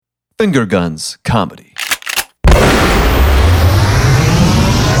Finger Guns Comedy.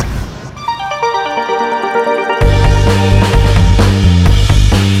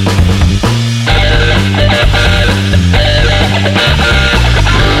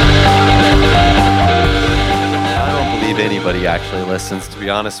 Anybody actually listens, to be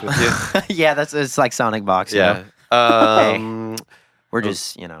honest with you. Yeah, it's like Sonic Box. Yeah. We're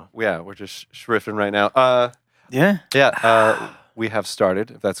just, you know. Yeah, we're just shriffing right now. We have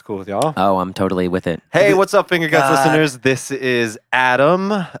started, if that's cool with y'all. Oh, I'm totally with it. Hey, what's up, Finger Guns listeners? This is Adam.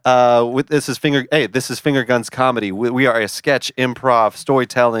 This is Finger Guns Comedy. We are a sketch, improv,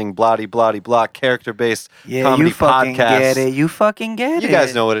 storytelling, blah, character-based comedy podcast. You fucking get it. You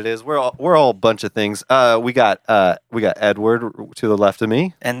guys know what it is. We're all a bunch of things. We got Edward to the left of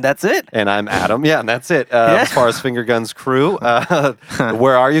me, and that's it. and I'm Adam. Yeah, and that's it. As far as Finger Guns crew,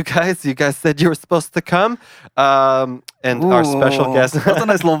 where are you guys? You guys said you were supposed to come. And our special guest. That's a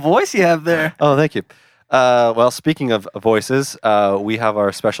nice little voice you have there. Oh, thank you. Well, speaking of voices, we have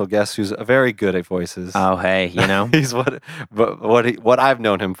our special guest who's very good at voices. Oh, hey, you know. He's what I've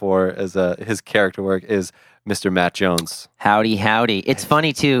known him for as his character work is Mr. Matt Jones. Howdy. It's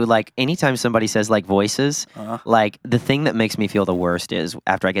funny, too, like, anytime somebody says, like, voices, like, the thing that makes me feel the worst is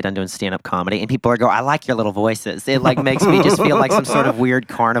after I get done doing stand-up comedy, and people are going, I like your little voices. It, like, makes me just feel like some sort of weird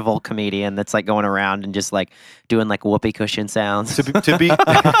carnival comedian that's, like, going around and just, like, doing, like, whoopee cushion sounds. To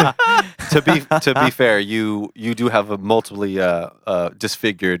be fair, you do have a multiply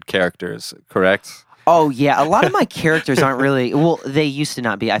disfigured characters, correct? Oh, yeah. A lot of my characters aren't really... Well, they used to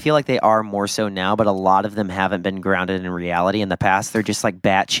not be. I feel like they are more so now, but a lot of them haven't been grounded in reality in the past. They're just like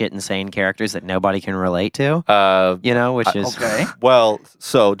batshit insane characters that nobody can relate to, which is... Okay. Well,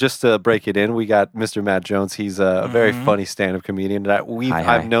 so just to break it in, we got Mr. Matt Jones. He's a very funny stand-up comedian.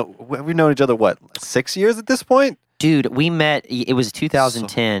 We've known each other, 6 years at this point? Dude, we met... It was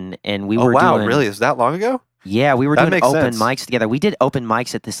 2010, and we were doing... doing... Really? Is that long ago? Yeah, we were that doing open sense. mics together. We did open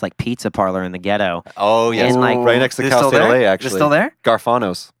mics at this like pizza parlor in the ghetto. Oh, yeah. And, like, right next to Is it Cal still State there? LA, Is actually. it still there?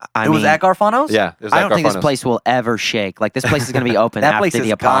 Garfanos. I It was mean, at Garfanos? Yeah, it was I at don't think this Garfanos. place will ever shake. Like, this place is going to be open That after place the is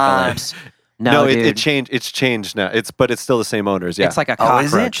apocalypse. No, dude. it changed. It's changed now. But it's still the same owners. Yeah. It's like a Oh,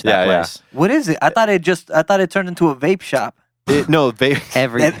 is it? cockroach, that Yeah, yeah. place. What is it? I thought it turned into a vape shop.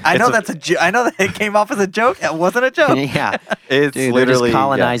 Every... I know that it came off as a joke. It wasn't a joke. Yeah. It's Dude, they're literally just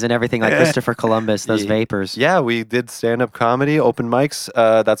colonizing everying like Christopher Columbus, those Yeah. vapors. Yeah, we did stand-up comedy, open mics.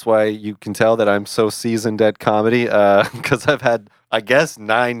 That's why you can tell that I'm so seasoned at comedy because I've had, I guess,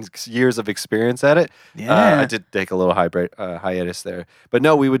 9 years of experience at it. Yeah. I did take a little hiatus there. But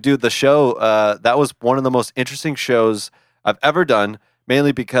no, we would do the show. That was one of the most interesting shows I've ever done,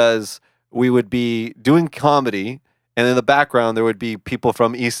 mainly because we would be doing comedy, and in the background there would be people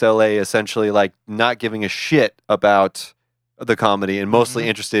from East LA essentially like not giving a shit about the comedy and mostly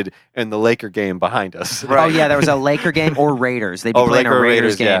interested in the Laker game behind us. Oh, yeah, there was a Laker game or Raiders. They'd be playing Laker a or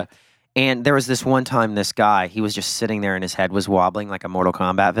Raiders game. yeah. And there was this one time, this guy, he was just sitting there and his head was wobbling like a Mortal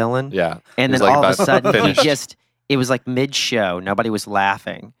Kombat villain. Yeah. And He then was, like, all of a about sudden, finished. it was like mid-show. Nobody was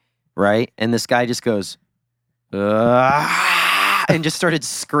laughing, right? And this guy just goes, and just started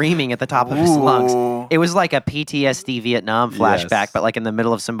screaming at the top of his lungs. Ooh. It was like a PTSD Vietnam flashback, Yes. but like in the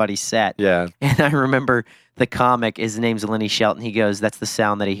middle of somebody's set. Yeah. And I remember the comic, his name's Lenny Shelton. He goes, that's the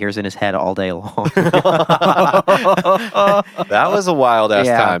sound that he hears in his head all day long. That was a wild ass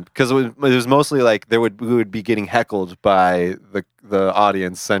Yeah. time because it was mostly like we would be getting heckled by the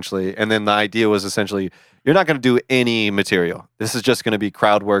audience essentially, and then the idea was essentially you're not going to do any material. This is just going to be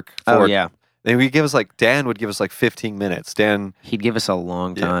crowd work. Oh, yeah. And Dan would give us like 15 minutes. Dan, He'd give us a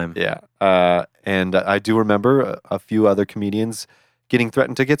long time. yeah. And I do remember a few other comedians getting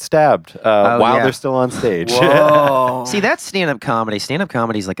threatened to get stabbed while yeah. they're still on stage. Whoa. See, that's stand-up comedy. Stand-up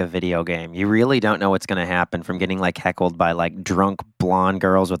comedy is like a video game. You really don't know what's going to happen from getting like heckled by like drunk blonde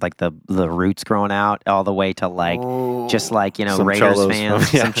girls with like the roots growing out all the way to like just like, Some Raiders cholos fans,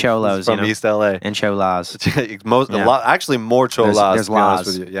 from- some cholos, from East LA. and cholas. Yeah. Actually, more cholas. There's to be honest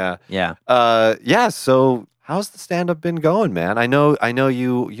laws. with you. Yeah. Yeah. So how's the stand-up been going, man? I know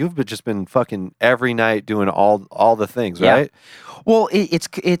you've just been fucking every night doing all the things, Yeah. right? Well,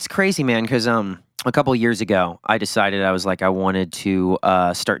 it's crazy, man, because a couple of years ago, I decided I wanted to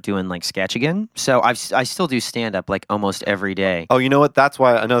start doing like sketch again. So I still do stand up like almost every day. Oh, you know what? That's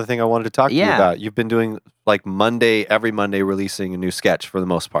why another thing I wanted to talk to you Yeah. about. You've been doing like every Monday releasing a new sketch for the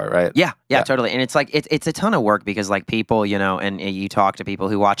most part, right? Yeah, Yeah. totally. And it's like it's a ton of work because like people, and you talk to people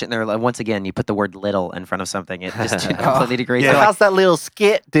who watch it, and they're like, once again, you put the word "little" in front of something, it just completely degrades. Yeah. They're like, How's that little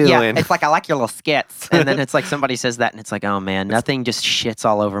skit doing? yeah, it's like I like your little skits, and then it's like somebody says that, and it's like, oh man, nothing just shits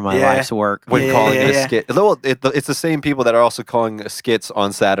all over my life's work. When calling it a yeah. skit. It's the same people that are also calling skits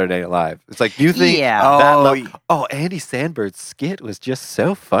on Saturday Night Live. It's like, you think Yeah. Andy Sandberg's skit was just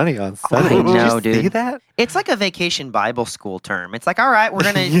so funny on Sunday. I Did know, you see dude. that? It's like a vacation Bible school term. It's like, all right, we're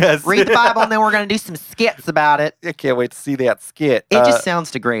gonna Yes. read the Bible, and then we're gonna do some skits about it. I can't wait to see that skit. It just sounds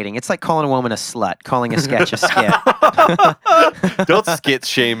degrading. It's like calling a woman a slut, calling a sketch a skit. Don't skit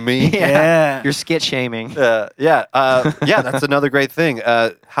shame me. Yeah. You're skit shaming. Yeah, that's another great thing.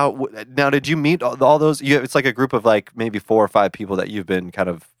 Now, did you meet all those? It's like a group of like maybe 4 or 5 people that you've been kind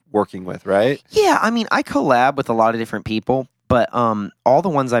of working with, right? Yeah, I mean, I collab with a lot of different people, but all the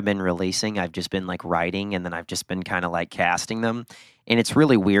ones I've been releasing, I've just been like writing, and then I've just been kind of like casting them. And it's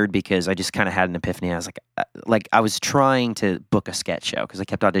really weird because I just kind of had an epiphany. I was like I was trying to book a sketch show because I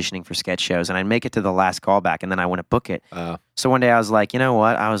kept auditioning for sketch shows, and I'd make it to the last callback, and then I wouldn't book it. So one day I was like, you know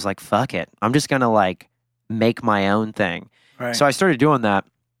what? I was like, fuck it. I'm just gonna like make my own thing. Right. So I started doing that.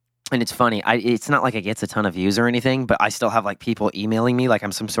 And it's funny, it's not like it gets a ton of views or anything, but I still have like people emailing me like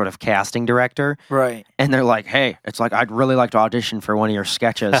I'm some sort of casting director. Right. And they're like, hey, it's like, I'd really like to audition for one of your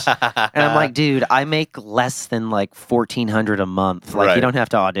sketches. And I'm like, dude, I make less than like $1,400 a month. Like, Right. you don't have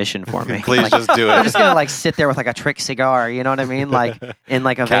to audition for me. Please Like, just do it. I'm just gonna like sit there with like a trick cigar, you know what I mean? Like in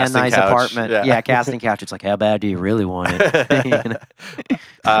like a Van Casting Nuys couch, apartment. yeah. Yeah, casting couch. It's like, how bad do you really want it? You know?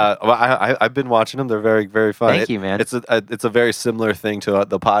 Well, I've been watching them. They're very, very fun. Thank you, man. It's a very similar thing to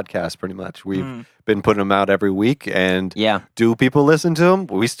the podcast, pretty much. We've been putting them out every week, and Yeah. do people listen to them?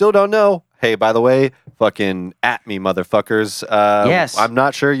 We still don't know. Hey, by the way, fucking at me, motherfuckers. Yes. I'm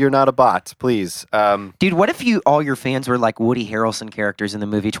not sure you're not a bot. Please. Dude, what if all your fans were like Woody Harrelson characters in the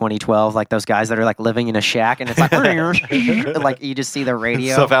movie 2012, like those guys that are like living in a shack, and it's like, like you just see the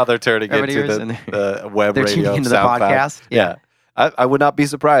radio. Somehow they're turning Everybody into hears, and the web they're radio tuning into the SoundCloud. podcast. Yeah. I would not be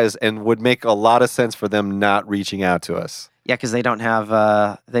surprised, and would make a lot of sense for them not reaching out to us. Yeah, because they don't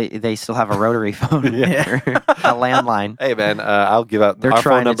have they still have a rotary phone, Yeah. a landline. Hey man, I'll give out They're our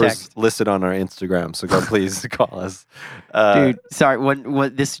trying phone to numbers text. listed on our Instagram, so go please call us. Dude, sorry.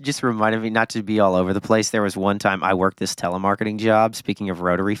 What this just reminded me, not to be all over the place. There was one time I worked this telemarketing job. Speaking of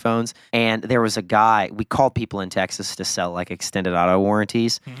rotary phones, and there was a guy. We called people in Texas to sell like extended auto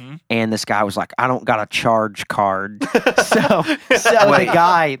warranties, and this guy was like, "I don't got a charge card." so the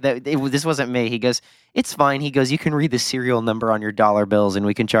guy this wasn't me. He goes, "It's fine." He goes, "You can read the serial number on your dollar bills, and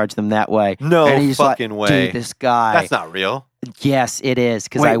we can charge them that way." No and he's fucking like, way. Dude, this guy. That's not real. Yes, it is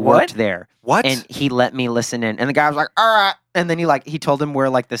because Wait, I worked what? there. What? And he let me listen in, and the guy was like, "All right," and then he told him where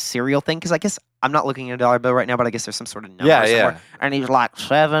like the serial thing, because I guess I'm not looking at a dollar bill right now, but I guess there's some sort of number Yeah, somewhere. yeah. And he was like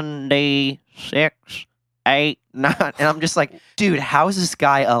 76, 8, 9, and I'm just like, dude, how is this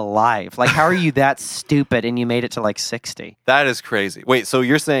guy alive? Like, how are you that stupid and you made it to like 60? That is crazy. Wait, so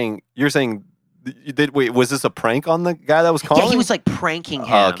you're saying wait, was this a prank on the guy that was calling? Yeah, he was like pranking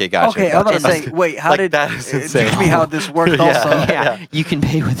him. Oh, okay, gotcha. Okay, I'm about to And- say, wait, how Like, did that is insane. teach me how this worked Yeah. also? Yeah, you can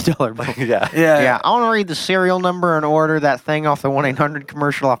pay with dollar bills. Yeah. Yeah, I want to read the serial number and order that thing off the 1-800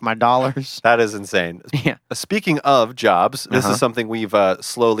 commercial off my dollars. That is insane. Yeah. Speaking of jobs, this Uh-huh. is something we've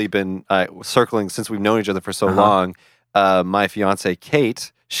slowly been circling since we've known each other for so Uh-huh. long. My fiance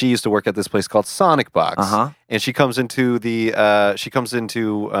Kate, she used to work at this place called Sonic Box, Uh-huh. and she comes into the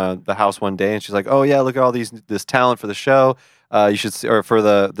house one day, and she's like, "Oh yeah, look at all this talent for the show. You should see, or for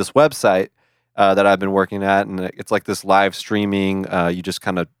this website that I've been working at, and it's like this live streaming. You just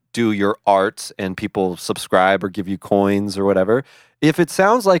kind of do your art, and people subscribe or give you coins or whatever." If it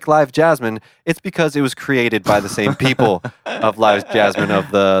sounds like Live Jasmine, it's because it was created by the same people of Live Jasmine,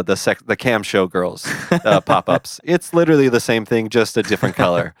 of the Cam Show Girls pop-ups. It's literally the same thing, just a different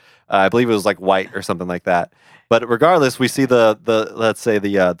color. I believe it was like white or something like that. But regardless, we see the let's say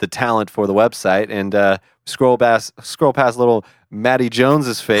the talent for the website, and scroll past little Matty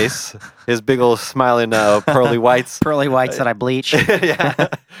Jones's face, his big old smiling pearly whites. Pearly whites that I bleach. Yeah.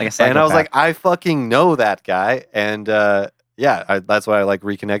 Like a And I was psychopath. like, I fucking know that guy, and that's why I like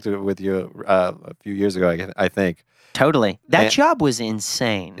reconnected with you a few years ago. I think Totally. That And- job was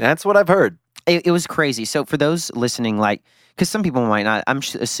insane. that's what I've heard. It was crazy. So for those listening, like, because some people might not, I'm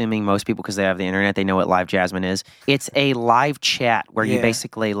assuming most people, because they have the internet, they know what Live Jasmine is. It's a live chat where you Yeah.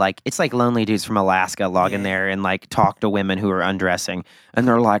 basically like, it's like lonely dudes from Alaska log in there and like talk to women who are undressing, and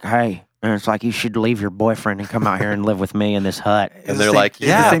they're like, "Hey, And it's like, you should leave your boyfriend and come out here and live with me in this hut. And they're like, it's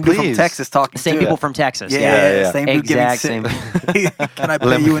yeah, the same dude from please. Texas talking. Same to people it. from Texas. Yeah. Same dude giving Exact Can I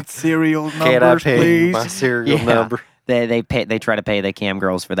pay you in serial numbers, Can I pay please? my serial Yeah. number? They try to pay the cam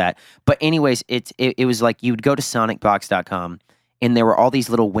girls for that. But anyways, it was like you'd go to sonicbox.com and there were all these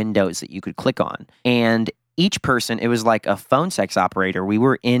little windows that you could click on. And each person, it was like a phone sex operator. We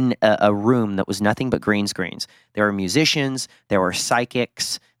were in a room that was nothing but green screens. There were musicians, there were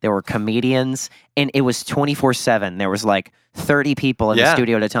psychics, there were comedians, and it was 24/7. There was like 30 people in the Yeah.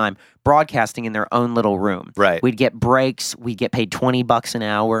 studio at a time broadcasting in their own little room. Right. We'd get breaks, we'd get paid $20 an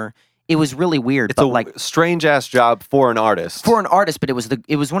hour. It was really weird, It's but a like strange ass job for an artist. for an artist, but it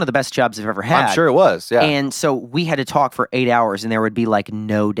was one of the best jobs I've ever had. I'm sure it was. Yeah. And so we had to talk for 8 hours, and there would be like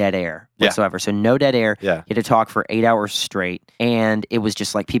no dead air Yeah. whatsoever. So no dead air. Yeah. You had to talk for 8 hours straight, and it was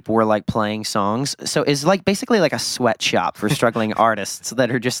just like people were like playing songs. So it's like basically like a sweatshop for struggling artists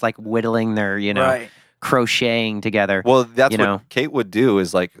that are just like whittling their, Right. crocheting together. Well, that's you what know. Kate would do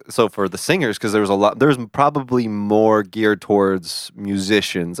is like, so for the singers, because there's probably more geared towards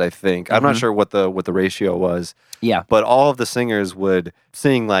musicians, I think. I'm not Mhm. sure what the ratio was, Yeah. but all of the singers would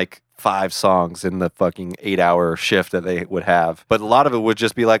sing like 5 songs in the fucking 8-hour shift that they would have. But a lot of it would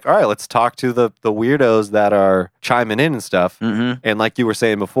just be like, all right, let's talk to the weirdos that are chiming in and stuff. Mm-hmm. And like you were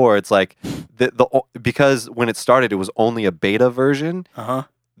saying before, it's like because when it started, it was only a beta version. Uh-huh.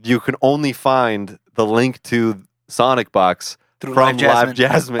 You can only find the link to Sonic Box Through from Live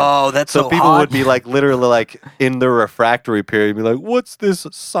Jasmine. Oh, that's So so people hot. would be like literally like in the refractory period, be like, "What's this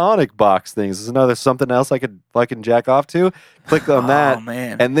Sonic Box thing? Is this another something else I could fucking jack off to?" Click on that, Oh,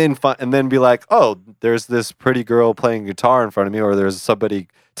 man. and then be like, "Oh, there's this pretty girl playing guitar in front of me, or there's somebody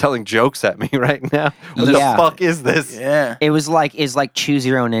telling jokes at me right now. What Yeah. the fuck is this?" Yeah. It was like choose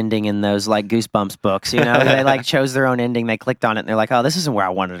your own ending in those like Goosebumps books. You know, they like chose their own ending. They clicked on it and they're like, "Oh, this isn't where I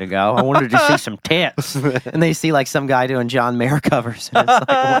wanted to go. I wanted to see some tits." And they see like some guy doing John Mayer covers, and it's like,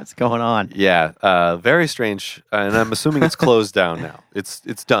 what's going on? Yeah, very strange, and I'm assuming it's closed down now. It's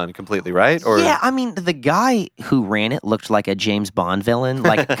done completely, right? Or Yeah, I mean, the guy who ran it looked like a James Bond villain.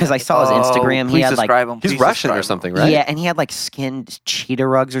 Like, because I saw his Instagram, he Please had like describe him. he's Please Russian or describe him. something, right? yeah, and he had like skinned cheetah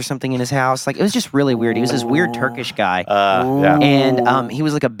rugs or something in his house. Like, it was just really weird. He was this weird Turkish guy, Yeah. and he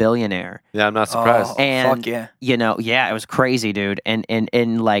was like a billionaire. Yeah, I'm not surprised. Oh, And fuck yeah. Yeah, it was crazy, dude.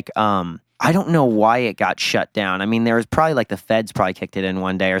 And like, I don't know why it got shut down. I mean, there was probably like the feds probably kicked it in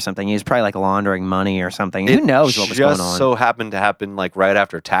one day or something. He was probably like laundering money or something. Who knows what was going Just on? so happened to happen like right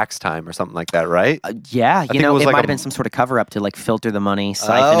after tax time or something like that, right? Yeah, think it it was like might a- have been some sort of cover up to like filter the money,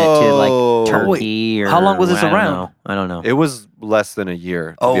 siphon it to Oh. like Turkey. Or How long was this I don't around? know. I don't know. It was less than a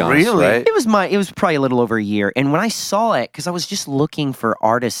year. To Oh, be honest, really? Right? It was probably a little over a year. And when I saw it, because I was just looking for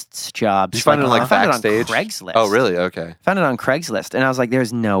artists' jobs. Did you find it like I found backstage? it on Craigslist. Oh, really? Okay. Found it on Craigslist, and I was like,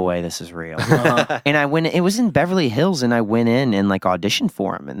 "There's no way this is real." Uh-huh. And I went. It was in Beverly Hills, and I went in and like auditioned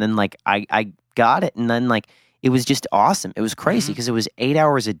for him, and then like I got it, and then like it was just awesome. It was crazy because it was 8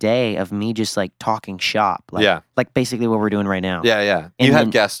 hours a day of me just like talking shop, like, Yeah. like basically what we're doing right now. Yeah, yeah. And You then-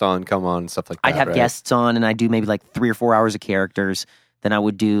 had guests on, come on, stuff like that. I'd have right? guests on, and I'd do maybe like 3 or 4 hours of characters. Then I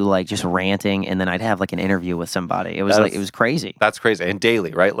would do like just ranting, and then I'd have like an interview with somebody. It was That's- it was crazy. That's crazy. And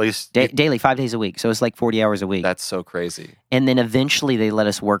daily, right? At least Daily, 5 days a week. So it's like 40 hours a week. that's so crazy. And then eventually they let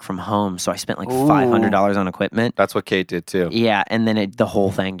us work from home. So I spent like Ooh. $500 on equipment. That's what Kate did too. Yeah, and then the whole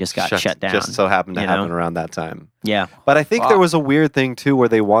thing just got shut down. Just so happened to you know? happen around that time. Yeah. But I think Wow. there was a weird thing too where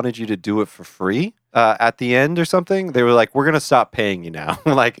they wanted you to do it for free at the end or something. They were like, "We're gonna stop paying you now."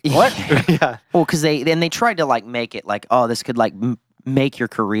 Like what? Yeah. Well, because they tried to like make it like, oh, this could like make your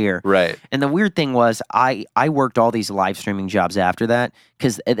career. Right. And the weird thing was, I worked all these live streaming jobs after that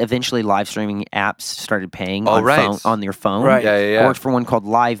because eventually live streaming apps started paying Oh, on right. on your phone. Right. Yeah, yeah, I yeah. worked for one called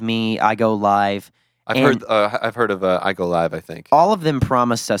Live Me. I Go Live. And I've heard of I Go Live, I think. all of them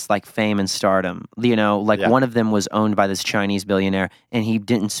promised us like fame and stardom. You know, like Yeah. one of them was owned by this Chinese billionaire, and he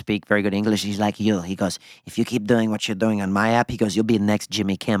didn't speak very good English. He's like, you. He goes, if you keep doing what you're doing on my app, he goes, you'll be the next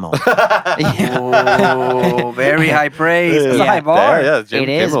Jimmy Kimmel. Yeah. Oh, very high praise. That's a Yeah. high bar. Yeah, Jim It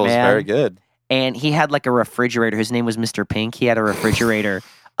is, Kimmel's man. very good. And he had like a refrigerator. His name was Mr. Pink. He had a refrigerator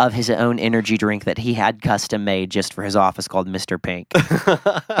of his own energy drink that he had custom made just for his office called Mr. Pink.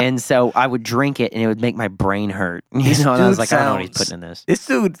 And so I would drink it and it would make my brain hurt. You This know, and I was dude like, I don't know what he's sounds- putting in this. This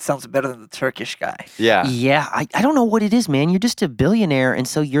dude sounds better than the Turkish guy. Yeah. Yeah, I don't know what it is, man. You're just a billionaire, and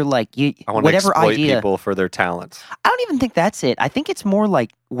so you're like you. I want to Whatever exploit idea. people for their talents. I don't even think that's it. I think it's more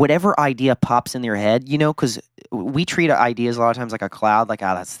like whatever idea pops in their head. You know, because we treat ideas a lot of times like a cloud. Like,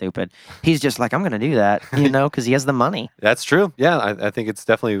 oh, that's stupid. He's just like, I'm going to do that. You know, because he has the money. That's true. Yeah, I think it's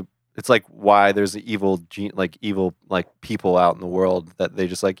definitely it's like why there's evil people out in the world that they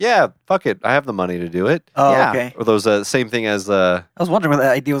just like, yeah, fuck it, I have the money to do it. Oh, Yeah. okay. Or those same thing as I was wondering where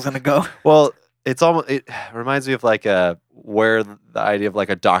that idea was going to go. well, it's almost, it reminds me of like where the idea of like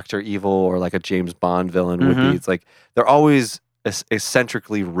a Dr. Evil or like a James Bond villain would be. It's like they're always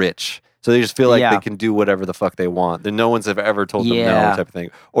eccentrically rich. So they just feel like they can do whatever the fuck they want. Then no one's ever told them no, type of thing.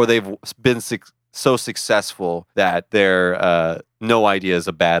 Or they've been so successful that their no idea is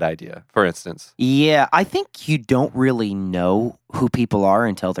a bad idea, for instance. Yeah, I think you don't really know who people are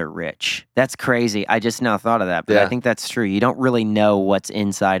until they're rich. That's crazy. I just now thought of that, but I think that's true. You don't really know what's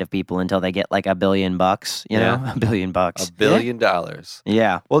inside of people until they get like $1 billion, you know? $1 billion. $1 billion.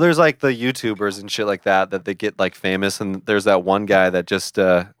 Yeah. Well, there's like the YouTubers and shit like that they get like famous, and there's that one guy that just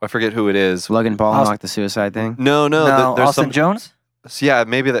I forget who it is. Logan Paul and like the suicide thing? No, there's Austin Jones? So yeah,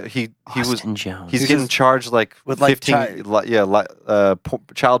 maybe that he Austin Jones. He's getting charged like with like 15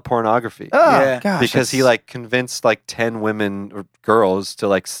 child pornography. Oh, Yeah. gosh. Because he like convinced like 10 women or girls to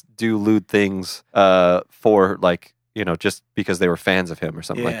like do lewd things for like, you know, just because they were fans of him or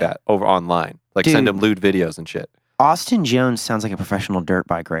something like that over online. Like send him lewd videos and shit. Austin Jones sounds like a professional dirt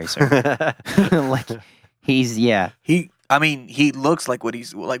bike racer. Like he's He looks like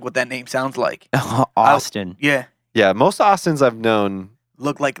what that name sounds like. Austin. Yeah. Yeah, most Austins I've known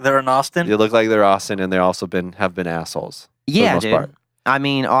Look like they're an Austin. they look like they're Austin, and they also have been assholes. Yeah, most dude. part. I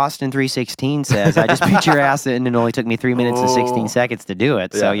mean, Austin 316 says, I just beat your ass and it only took me 3 minutes and 16 seconds to do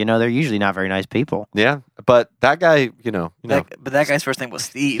it. So, Yeah. you know, they're usually not very nice people. Yeah, but that guy, you know, But that guy's first name was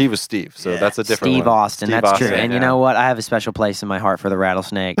Steve. he was Steve, so Yeah. that's a different Steve one. Austin, Steve that's Austin, true. And you yeah. know what? I have a special place in my heart for the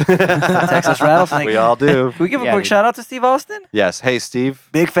rattlesnake. Texas Rattlesnake. We all do. Can we give a Yeah, quick dude. shout out to Steve Austin? Yes. Hey, Steve.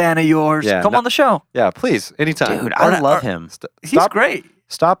 Big fan of yours. Yeah, Come on the show. Yeah, please, anytime. Dude, I love him. He's great.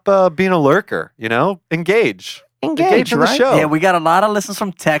 Stop being a lurker. You know, engage. Engage, in the right? show. Yeah, we got a lot of listens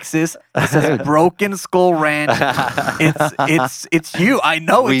from Texas. It says Broken Skull Ranch. It's you. I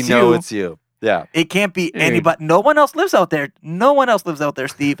know we it's know you. it's you. Yeah. It can't be anybody. No one else lives out there. No one else lives out there,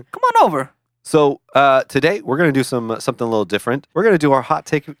 Steve. Come on over. So today we're gonna do something a little different. We're gonna do our hot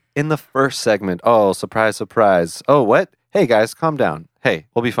take in the first segment. Oh, surprise, surprise. Oh, what? Hey guys, calm down. Hey,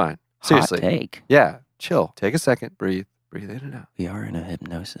 we'll be fine. Seriously. Hot take. Yeah. Chill. Take a second. Breathe. Breathe in and out. We are in a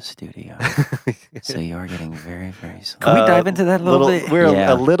hypnosis studio. So you are getting very, very slow. Can we dive into that a little bit? We're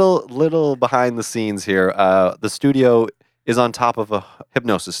Yeah. a little behind the scenes here. The studio is on top of a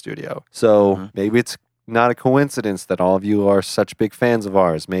hypnosis studio. So maybe it's not a coincidence that all of you are such big fans of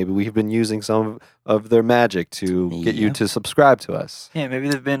ours. Maybe we've been using some of their magic to get you Yep. to subscribe to us. Yeah, maybe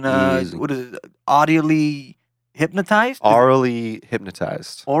they've been, Easy. what is it, audibly hypnotized? Orally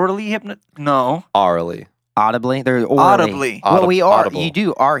hypnotized. Orally hypnotized? No. Orally. Audibly? They're orally. Audibly. Well, we are. Audible.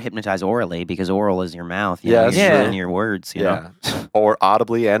 You are hypnotized orally because oral is your mouth. You Yeah, know, that's you're true. in your words. You know? Or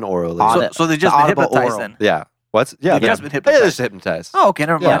audibly and orally. So they've just the been audible hypnotized oral. then? Yeah. What's yeah? They've yeah. just been hypnotized. They're just hypnotized. Oh, okay,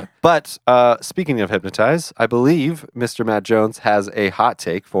 never Yeah. mind. But speaking of hypnotize, I believe Mr. Matt Jones has a hot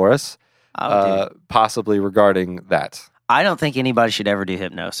take for us, Oh, dude. possibly regarding that. I don't think anybody should ever do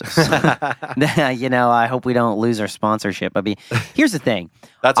hypnosis. You know, I hope we don't lose our sponsorship. I mean, here's the thing.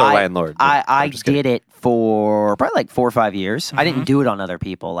 That's our I- landlord. I I'm just kidding. did it for probably like 4 or 5 years. I didn't do it on other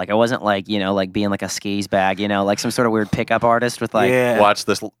people. Like I wasn't like, you know, like being like a skis bag, you know, like some sort of weird pickup artist with like, Yeah. Watch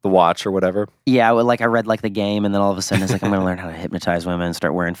the watch or whatever. I would like, I read like the game and then all of a sudden it's like, I'm going to learn how to hypnotize women and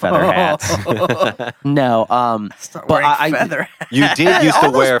start wearing feather hats. No, Start but wearing feather. You did used to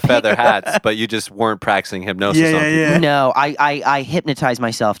All those wear feather hats, but you just weren't practicing hypnosis on people. no, I hypnotized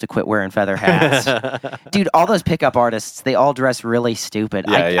myself to quit wearing feather hats. Dude, all those pickup artists, they all dress really stupid.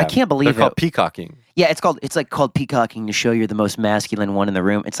 I can't believe They're called it. peacocking. Yeah, it's called peacocking to show you're the most masculine one in the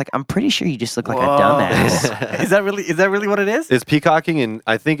room. It's like I'm pretty sure you just look like a dumbass. Is that really what it is? It's peacocking, and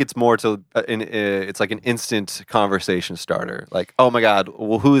I think it's more to it's like an instant conversation starter. Like, oh my god,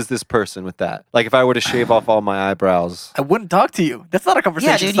 well, who is this person with that? Like, if I were to shave off all my eyebrows, I wouldn't talk to you. That's not a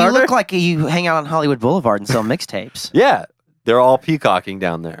conversation Yeah, dude, starter. you look like you hang out on Hollywood Boulevard and sell mixtapes. yeah, they're all peacocking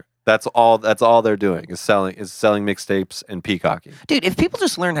down there. That's all they're doing is selling mixtapes and peacocking. Dude, if people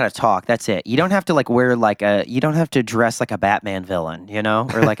just learn how to talk, that's it. You don't have to like wear like you don't have to dress like a Batman villain, you know?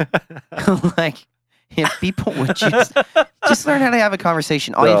 Or like like if people would just learn how to have a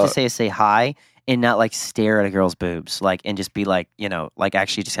conversation. All you have to say is say hi and not like stare at a girl's boobs, like and just be like, you know, like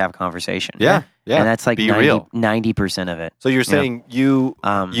actually just have a conversation. Yeah. Yeah. And that's like Be real. 90% of it. So you're saying you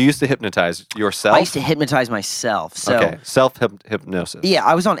used to hypnotize yourself? I used to hypnotize myself. So okay, self-hypnosis. yeah,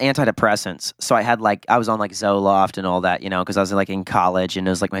 I was on antidepressants. So I was on like Zoloft and all that, because I was like in college and it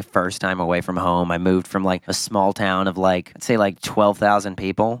was like my first time away from home. I moved from like a small town of like, I'd say like 12,000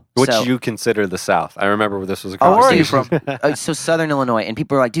 people. Which so, you consider the South. I remember where this was a Oh, where are you conversation. from? so Southern Illinois, and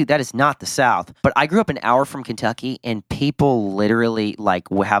people are like, dude, that is not the South. But I grew up an hour from Kentucky, and people literally like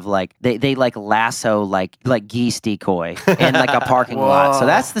have like they like lasso like geese decoy in like a parking lot. So Whoa.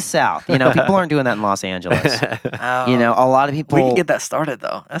 that's the South. People aren't doing that in Los Angeles. A lot of people. We can get that started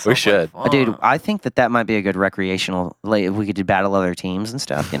though. That We sounds should. like fun. Dude, I think that might be a good recreational. Like, we could do battle other teams and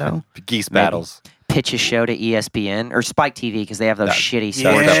stuff. Geese battles. Pitch a show to ESPN or Spike TV because they have those shitty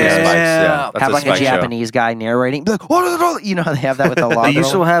Yeah. sports That's shows. Spikes, yeah. That's Have a like a Spike show. Japanese guy narrating. Be like, what? You know how they have that with the law. You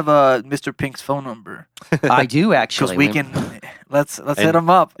should have Mr. Pink's phone number I do because actually. we can. Let's hit him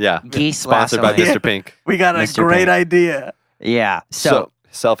up. Yeah. Geese Sponsored by lassoing. Mr. Pink. We got a Mr. great Pink. idea. Yeah. So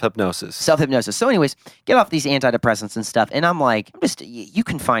self-hypnosis. self-hypnosis. So anyways, get off these antidepressants and stuff. And I'm like, you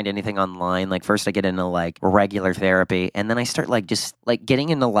can find anything online. Like first I get into like regular therapy and then I start like just like getting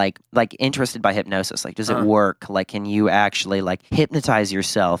into like interested by hypnosis. Like, does it work? Like, can you actually like hypnotize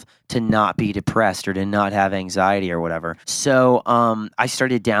yourself to not be depressed or to not have anxiety or whatever? So I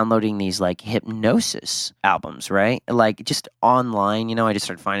started downloading these like hypnosis albums, right? Like just online, I just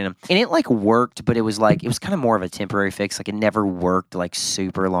started finding them. And it like worked, but it was kind of more of a temporary fix. Like it never worked like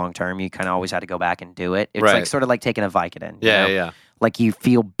super long term. You kind of always had to go back and do it. It's Right. like sort of like taking a Vicodin. Yeah. Like you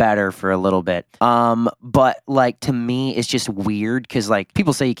feel better for a little bit. But like to me, it's just weird because like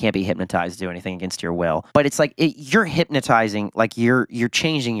people say you can't be hypnotized to do anything against your will, but it's like you're hypnotizing, like you're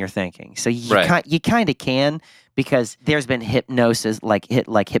changing your thinking. So you Right. you kind of can. Because there's been hypnosis, like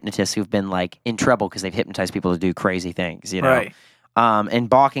hypnotists who've been like in trouble because they've hypnotized people to do crazy things, Right. And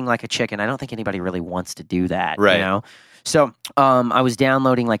balking like a chicken. I don't think anybody really wants to do that, Right. So I was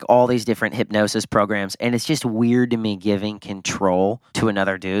downloading like all these different hypnosis programs, and it's just weird to me giving control to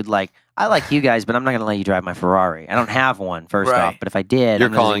another dude. Like, I like you guys, but I'm not going to let you drive my Ferrari. I don't have one, first Right. off, but if I did, You're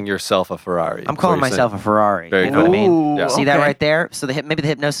I'm gonna- calling yourself a Ferrari. I'm calling myself a Ferrari. Very you know what I mean? Ooh, Yeah. See that okay. right there? So maybe the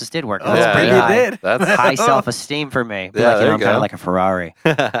hypnosis did work. Oh, That's pretty maybe it high. did. That's High self-esteem for me. Be Yeah, like, there you I'm kind go. of like a Ferrari.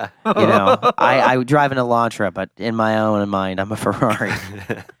 I drive an Elantra, but in my own mind, I'm a Ferrari.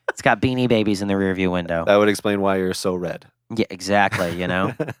 It's got Beanie Babies in the rearview window. That would explain why you're so red. Yeah, exactly.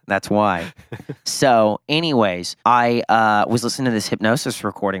 That's why. So, anyways, I was listening to this hypnosis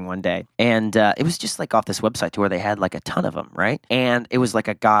recording one day, and it was just like off this website to where they had like a ton of them, right? And it was like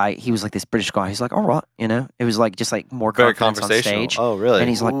a guy. He was like this British guy. He's like, all right, It was like just like more Very confidence on conversational. stage. Oh, really? And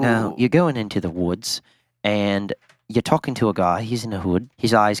he's like, no, Ooh. you're going into the woods, and you're talking to a guy. He's in a hood.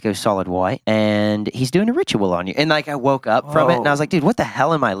 His eyes go solid white, and he's doing a ritual on you. And like I woke up from it, and I was like, dude, what the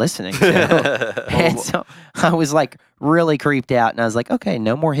hell am I listening to? And so I was like really creeped out, and I was like, okay,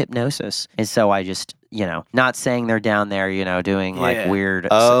 no more hypnosis. And so I just, not saying they're down there, doing like Yeah. weird.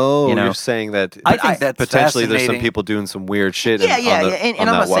 Oh, you know. you're saying that I think that's potentially there's some fascinating. people doing some weird shit. Yeah, on yeah, the, yeah. And on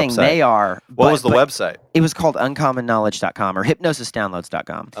I'm that not saying website. they are. What was the website? It was called uncommonknowledge.com or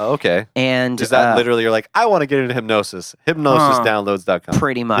hypnosisdownloads.com. Oh, okay. And Is that literally you're like, I want to get into hypnosis? Hypnosisdownloads.com.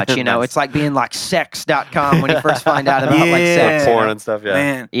 pretty much, Nice. it's like being like sex.com when you first find out about like Yeah. sex. Porn and stuff, yeah.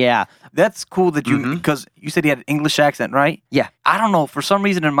 Man, Yeah. that's cool that you, because you said he had an English accent, right? Yeah. I don't know. For some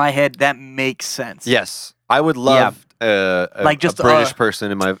reason in my head, that makes sense. Yes. I would love Like just, a British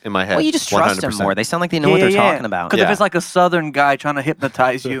person in my head. Well, you just trust 100%. them more. They sound like they know what they're talking about. Because if Yeah. it's like a Southern guy trying to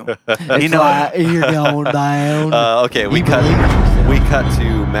hypnotize you, you know, you're going down. Okay, we cut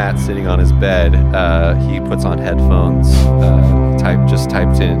to Matt sitting on his bed. He puts on headphones.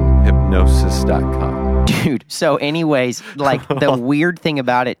 Typed in hypnosis.com. Dude, so anyways, like the weird thing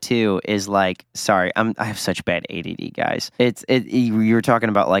about it too is like, sorry, I have such bad ADD, guys. You were talking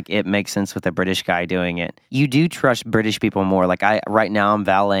about like it makes sense with a British guy doing it. You do trust British people more. Like right now I'm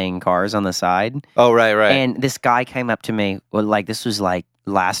valeting cars on the side, Oh, right. and this guy came up to me, like this was like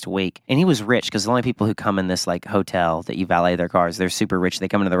last week, and he was rich because the only people who come in this like hotel that you valet their cars, they're super rich. They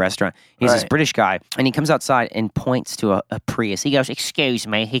come into the restaurant. He's this Right. British guy, and he comes outside and points to a Prius. He goes, "Excuse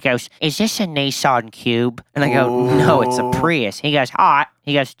me." He goes, "Is this a Nissan Cube?" And I go, "No, it's a Prius." He goes, "Hot."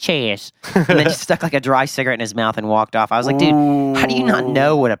 He goes, "Cheers," and then just stuck like a dry cigarette in his mouth and walked off. I was like, "Dude, how do you not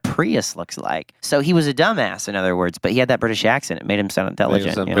know what a Prius looks like?" So he was a dumbass, in other words, but he had that British accent. It made him sound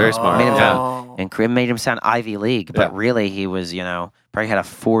intelligent. sound you very know? smart. Made him Yeah. sound, and made him sound Ivy League, but Yeah. really he was, probably had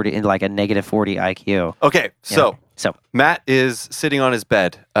a negative 40 IQ. Okay, so So Matt is sitting on his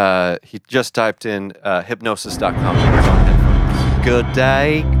bed. He just typed in hypnosis.com. He puts on headphones. Good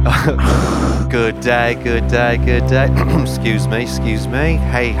day. Good day. Excuse me.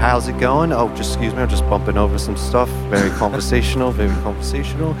 Hey, how's it going? Oh, just excuse me. I'm just bumping over some stuff. Very conversational.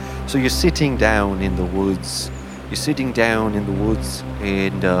 So you're sitting down in the woods.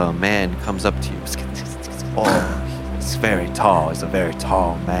 And a man comes up to you. Oh, he's very tall. He's a very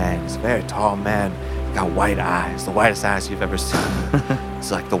tall man. He got white eyes, the whitest eyes you've ever seen. It's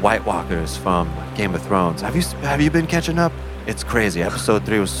like the White Walkers from Game of Thrones. Have you been catching up? It's crazy. Episode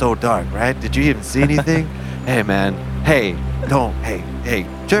 3 was so dark, right? Did you even see anything? Hey, man. Hey,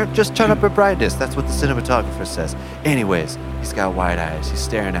 just turn up your brightness. That's what the cinematographer says. Anyways, he's got white eyes. He's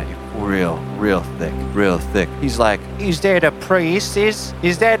staring at you real thick. He's like, is that a priest? Is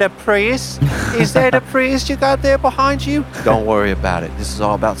that a priest? Is that a priest you got there behind you? Don't worry about it. This is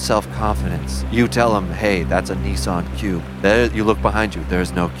all about self-confidence. You tell him, hey, that's a Nissan Cube. There, you look behind you,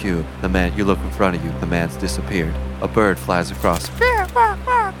 there's no cube. You look in front of you, the man's disappeared. A bird flies across.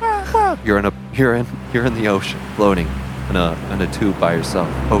 You're in the ocean, floating in a tube by yourself.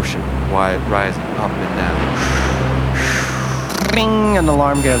 Ocean, wide, rising up and down. Ring, an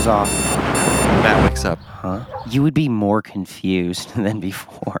alarm goes off. Matt wakes up. Huh? You would be more confused than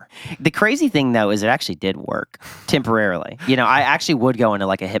before. The crazy thing, though, is it actually did work temporarily. I actually would go into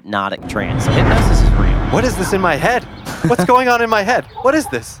like a hypnotic trance. So hypnosis is real. What is this in my head? What's going on in my head? What is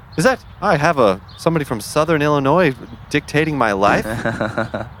this? Is that I have somebody from Southern Illinois dictating my life?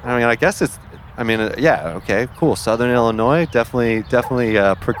 I guess it's. Yeah, okay, cool. Southern Illinois, definitely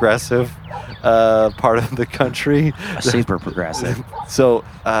progressive part of the country. Super progressive. So,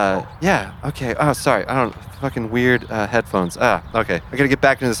 yeah, okay. Oh, sorry, I don't. Fucking weird headphones. Okay. I gotta get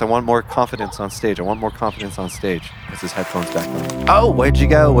back into this. I want more confidence on stage. What's his headphones back on? Oh, where'd you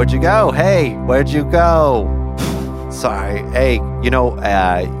go? Hey, where'd you go? Sorry. Hey,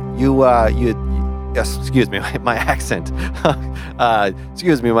 excuse me, my accent.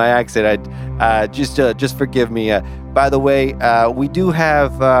 Just forgive me. By the way, we do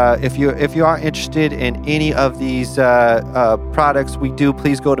have. If you are interested in any of these products,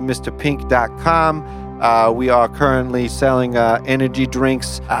 please go to MrPink.com. We are currently selling energy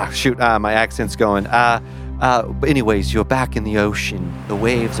drinks. My accent's going. But anyways, you're back in the ocean. The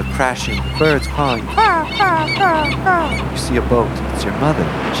waves are crashing. The birds calling. You see a boat. It's your mother.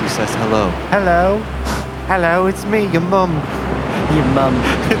 She says hello. Hello, it's me, your mum. Your mum.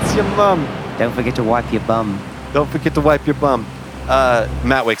 It's your mum. Don't forget to wipe your bum.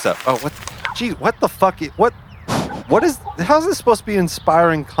 Matt wakes up. Oh, what? Gee, what the fuck? How's this supposed to be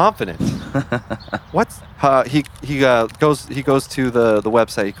inspiring confidence? He goes to the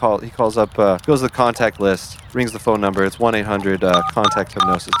website. He calls up, goes to the contact list, rings the phone number. It's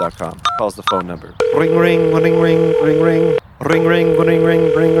 1-800-contacthypnosis.com. Calls the phone number. Ring, ring, ring, ring, ring, ring, ring, ring, ring,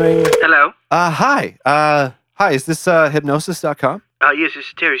 ring, ring, ring. Hello. Hi. Hi. Is this hypnosis.com? Yes, this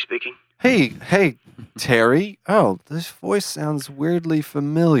is Terry speaking. Hey, Terry. Oh, this voice sounds weirdly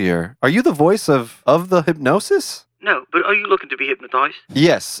familiar. Are you the voice of the hypnosis? No, but are you looking to be hypnotized?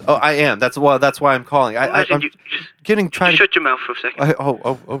 Yes. Oh, I am. That's why I'm calling. I'm shut your mouth for a second.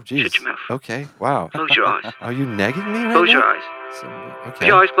 Geez. Shut your mouth. Okay. Wow. Close your eyes. Are you negging me right Close now? your eyes. Okay. Is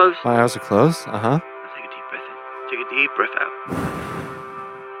your eyes closed? My eyes are closed. Now take a deep breath in. Take a deep breath out.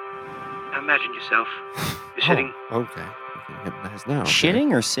 Now imagine yourself. You're sitting. Okay. Hypnotized now.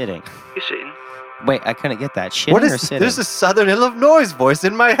 Shitting or sitting? You're sitting. Wait, I couldn't get that. Shitting or sitting? There's a Southern Illinois voice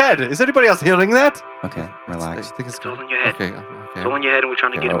in my head. Is anybody else hearing that? Okay, relax. I think it's all in your head. Okay. It's all in your head and we're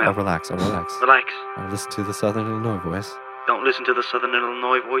trying to get him out. I'll relax. Relax. I'll listen to the Southern Illinois voice. Don't listen to the Southern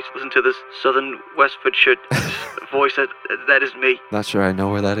Illinois voice. Listen to this Southern Westfordshire voice. That is me. Not sure I know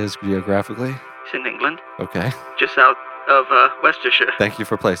where that is geographically. It's in England. Okay. Just south of Worcestershire. Thank you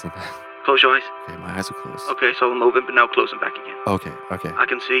for placing that. Close your eyes. Okay, my eyes are closed. Okay, so I'm open, but now close them back again. Okay. I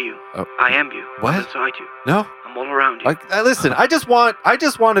can see you. Oh. I am you. What? I'm inside you. No. I'm all around you. Listen, I just want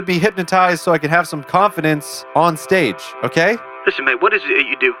to be hypnotized so I can have some confidence on stage. Okay. Listen, mate. What is it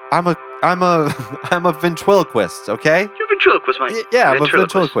you do? I'm a ventriloquist. Okay. You're a ventriloquist, mate. Yeah, I'm a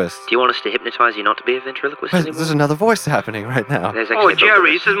ventriloquist. Do you want us to hypnotize you not to be a ventriloquist anymore? There's another voice happening right now. Oh,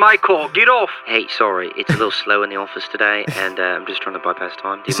 Jerry, this is my call. Get off. Hey, sorry, it's a little slow in the office today, and I'm just trying to bypass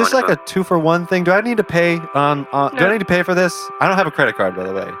time. Is this like a 2-for-1 thing? Do I need to pay Do I need to pay for this? I don't have a credit card, by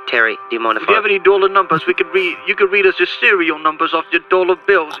the way. Terry, do you mind if you have any dollar numbers, you could read us your serial numbers off your dollar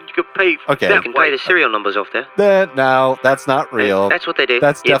bills, and you could pay. Okay. You can pay the serial numbers off there. No, that's not real. That's what they do.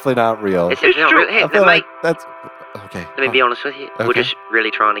 That's definitely not real. It's not true. real. Hey, I feel mate. like that's okay. Let me be honest with you. Okay. We're just really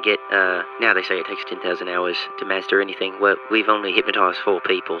trying to get. Now they say it takes 10,000 hours to master anything. Well, we've only hypnotized 4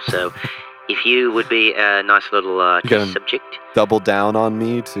 people, so If you would be a nice little gonna- test subject. Double down on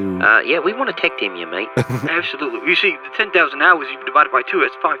me to. Yeah, we want to tech team you, mate. Absolutely. You see, the 10,000 hours you divided by 2,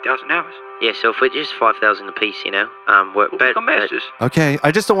 that's 5,000 hours. Yeah, so if we're just 5,000 apiece, we're We'll become masters. Okay,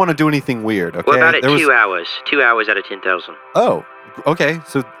 I just don't want to do anything weird. Okay, What about it? There was- 2 hours. 2 hours out of 10,000. Oh, okay.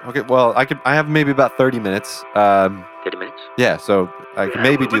 So well, I have maybe about 30 minutes. 30 minutes. Yeah, so I can Yeah,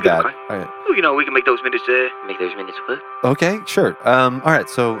 maybe we do can- that. okay. All right. Well, we can make those minutes Make those minutes work. Okay, sure. All right.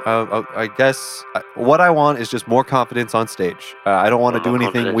 So I guess what I want is just more confidence on stage. I don't want to do More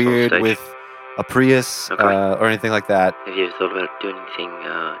anything confidence on weird stage. with a Prius Okay. or anything like that. Have you ever thought about doing anything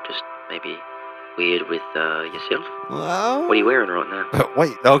just maybe weird with yourself? Well, What are you wearing right now?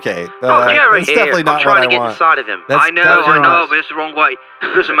 Wait. Okay. Oh, Jerry, that's definitely I'm not trying what to I get want. inside of him. That's- I know, that's not- but it's the wrong way.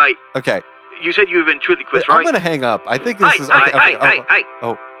 Listen, mate, Okay. you said you were ventriloquist, I'm right? gonna hang up. I think this Hey, is. hey, Okay, hey, okay, hey, hey.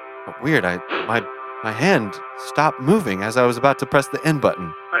 Oh, weird. My hand stopped moving as I was about to press the end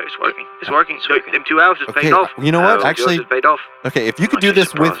button. All right, it's working. It's Oh, working. it's working. Them 2 hours is Okay. paid off. You know what? Oh, Actually, Yours is paid off. okay. If you could I'm do this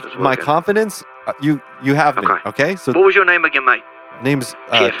actually with surprised it's my working. confidence, you have me. Okay. Okay. So What was your name again, mate? name's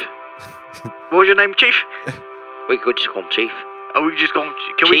Chief. What was your name, Chief? We could just call him Chief. Are we just going?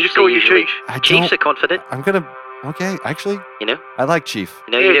 Can we Chiefs just call are you usually- Chief? I Chiefs don't- are confident, I'm gonna. Okay. Actually, you know? I like Chief.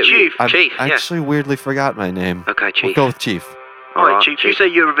 No, Yeah, you don't. Chief. I Chief, yeah. actually weirdly forgot my name. Okay, We'll Chief. go with Chief. All right, Chief. You say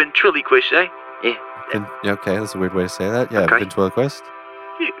you're a ventriloquist, eh? Okay, that's a weird way to say that. Yeah, Okay. ventriloquist.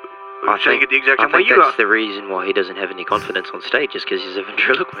 I'm saying it the exact I same way think you that's are. the reason why he doesn't have any confidence on stage, is because he's a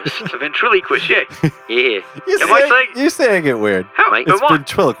ventriloquist. A ventriloquist, yeah. Yeah. Am I saying? You're saying it weird. How? Mate, But It's what?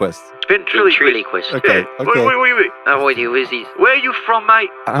 ventriloquist. Ventriloquist. Ventriloquist. Okay. Yeah. Okay. Wait. Oh, wait, who is he? Where are you from, mate?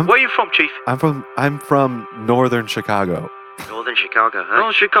 I'm Where are you from, Chief? I'm from northern Chicago. Northern Chicago, huh?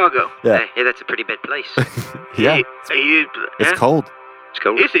 Oh, Chicago. Yeah. Yeah, that's a pretty bad place. Yeah. It's It's cold. It's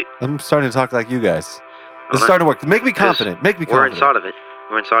cold. Is it? I'm starting to talk like you guys. Oh, It's no. starting to work. Make me confident. Make me We're confident. inside of it.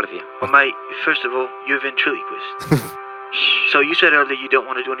 We're inside of you. Well, mate, first of all, you're a ventriloquist. So you said earlier you don't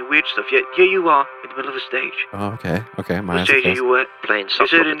want to do any weird stuff. Yet here you are in the middle of a stage. Oh, okay. Okay. My What eyes are stage are closed. you at? Playing You soft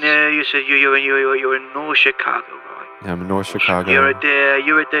said in puppets. there. You said you're in North Chicago, right? Yeah, I'm in North Chicago. You're at the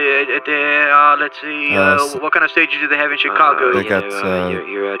let's see. S- What kind of stages do they have in Chicago? They got,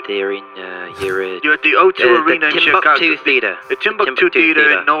 you're out there in You're at the O2 Arena in Chicago. Timbuktu Theater. The Timbuktu Timbuktu Theater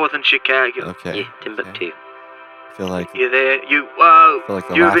Theater. in northern Chicago. Okay. Yeah, Timbuktu. I feel like You're there. You the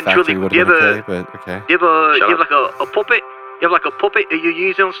you're Laugh Factory would you have been ever okay, but okay. you have Shut like a puppet? You have like a puppet that you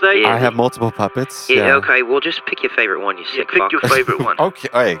use on stage? Yeah. I have multiple puppets. Yeah, okay, well, just pick your favorite one, you Yeah, sick pick fuck. your favorite one. Okay.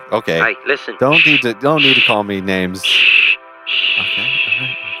 Hey. Okay. Hey, listen. Don't need to call me names. Shh. Okay. All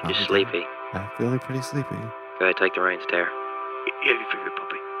right. You're Calm sleepy. down. I'm feeling pretty sleepy. Go ahead, take the reins, Tara. You have your favorite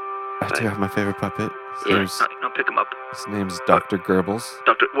puppet. I do have my favorite puppet. Yeah. No, pick him up. His name's Dr. Goebbels.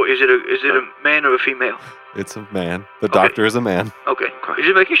 Doctor, what is it? Is it a man or a female? It's a man. The Okay. doctor is a man. Okay. Is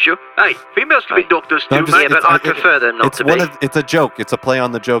it making sure? Hey, females can be Hey. doctors No, too, I'm just- mate. Yeah, but it's- I prefer them not It's to one be. of. It's a joke. It's a play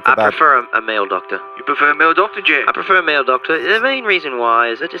on the joke I about. prefer a male doctor. You prefer a male doctor, Jay? I prefer a male doctor. The main reason why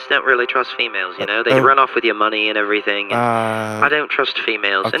is I just don't really trust females, you know? They Oh. run off with your money and everything. And I don't trust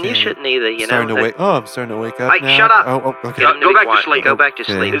females. And you okay. shouldn't either, you know? starting to They- wake. Oh, I'm starting to wake up. Hey, now. shut up. Oh, okay. Get them to Go be back to quiet. sleep. Go back to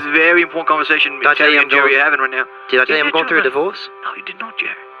Okay. sleep. This is a very important conversation Did I tell Terry you and I'm Jerry going- are having right now. Did I tell you Is I'm it going through a true? divorce? No, you did not,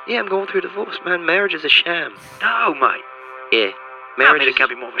 Jerry. Yeah, I'm going through a divorce, man. Marriage is a sham. No, mate. Yeah. I Marriage mean, it is... can't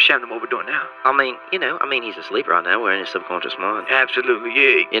be more of a sham than what we're doing now. I mean, he's asleep right now. We're in his subconscious mind. Absolutely,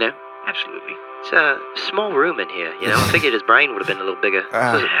 yeah. You know? Absolutely. It's a small room in here, you know? I figured his brain would have been a little bigger.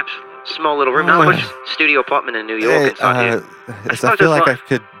 Ah. Absolutely. Small little room. Oh. Not much studio apartment in New York. Hey, and stuff. I suppose feel like that's I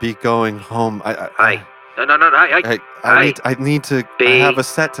could be going home. Hey. No, hey. Hey. I need to. I Be- have a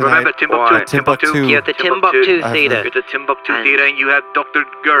set tonight. Remember Timbuktu? Why? Timbuktu. You're at the Timbuktu I've Theater. It's a Timbuktu And- Theater, and you have Dr.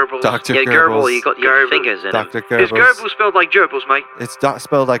 Goebbels. Dr. Yeah, Goebbels. Gerbil, you got your Goebbels. fingers in Dr. it. Is Goebbels. Goebbels spelled like gerbils, mate? It's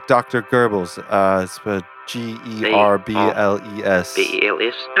spelled like Dr. Goebbels. It's spelled Gerbels. B-E-L-S. Okay, yeah.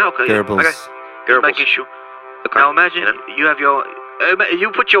 Goebbels. Okay. Just Goebbels. making sure. Okay. Now imagine You know? you have your...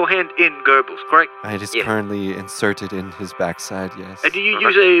 you put your hand in Goebbels, correct? It is Yeah. currently inserted in his backside. Yes. And do you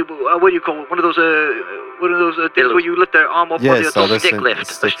use a... what do you call it? One of those things Little- where you lift their arm up on Yes, the so top? listen, Stick lift.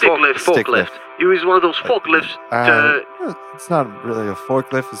 it's A the stick lift. stick Forklift. You use one of those forklifts to... It's not really a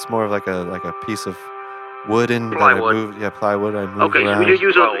forklift. It's more of like a piece of wooden that Plywood. I move. Yeah, plywood. I move Okay, so around. you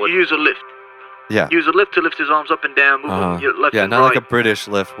use Plywood. a lift. Yeah. Use a lift to lift his arms up and down, move Uh-huh. them left Yeah, and not right. like a British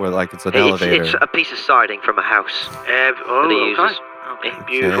lift where like it's an It's elevator. a piece of siding from a house. Oh, that he okay. uses. Okay, Okay.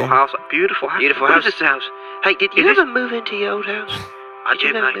 beautiful house. Beautiful house. Beautiful What house. is this house? Hey, did you Is ever move into your old house? I Did you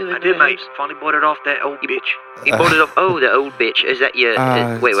did, ever mate. move I into did, the mate. house? Finally bought it off that old bitch. You bought it off. Oh, the old bitch. Is that your?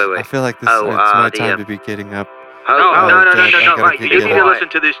 I wait. feel like this. Oh, it's my the, time to be getting up. No, right. You need to it. listen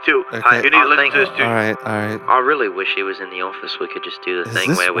to this too. Okay. You need to listen to this too. All right. I really wish he was in the office. We could just do the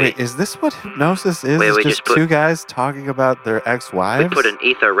thing where we Is this what hypnosis is? Where It's we just just put- two guys talking about their ex-wives? put an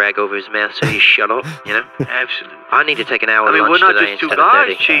ether rag over his mouth so he shut up. You know. Absolutely. I need to take an hour I mean, lunch we're not today just two instead of guys,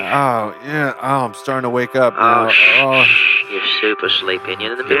 30. Chief. Oh, yeah. Oh, I'm starting to wake up Oh, now. you're super sleepy and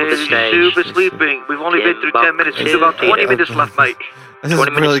you're in the middle Yeah, of the stage. you're super sleeping. We've only been through 10 minutes. There's about 20 minutes left, mate. This is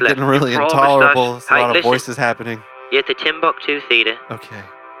 20 minutes really left. getting really We're almost intolerable. done. There's a Hey, lot of listen. voices happening. You're at the Timbuktu Theatre. Okay.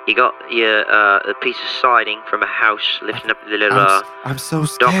 You got your a piece of siding from a house lifting up the little I'm so Dr.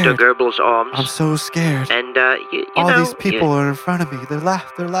 scared. Goebbels' arms. I'm so scared. And you All know, these people are in front of me. They're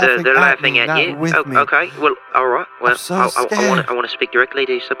laughing. they're laughing me, at not you. with Oh, me. okay. Well, all right. Well, I'm so I scared. want to speak directly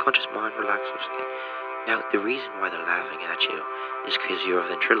to your subconscious mind. Relax. Now, the reason why they're laughing at you is because you're a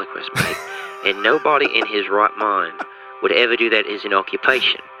ventriloquist, mate. And nobody in his right mind would ever do that as an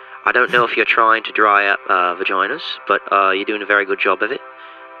occupation. I don't know if you're trying to dry up vaginas, but you're doing a very good job of it.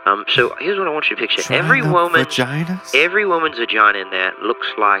 So here's what I want you to picture. Drying Every up woman, vaginas? every woman's vagina in there looks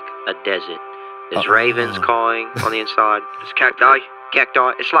like a desert. There's Oh. ravens cawing on the inside. There's cacti.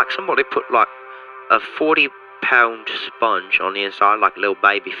 It's like somebody put like a 40-pound sponge on the inside, like a little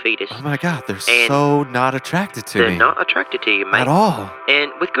baby fetus. Oh my God, they're And so not attracted to They're me. not attracted to you, mate. At all.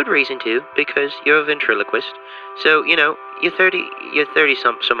 And with good reason too, because you're a ventriloquist. So, you know, you're 30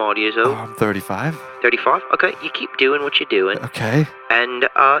 some odd years Oh, old. I'm 35. 35? Okay, you keep doing what you're doing. Okay. And,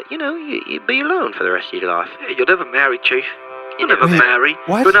 you know, you be alone for the rest of your life. Yeah, you'll never marry, Chief. You'll never never Wait, marry.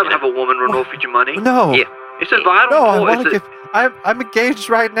 what? You'll never have a woman run off with your money. No. Yeah. It's environment. No, I war. want It's to a- get. I'm engaged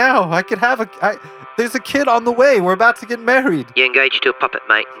right now. I could have there's a kid on the way. We're about to get married. You're engaged to a puppet,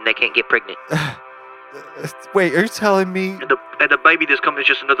 mate, and they can't get pregnant. Wait, are you telling me? And the baby that's coming is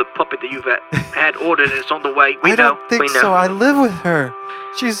just another puppet that you've had ordered and it's on the way. We I know. don't think we know. so. I live with her.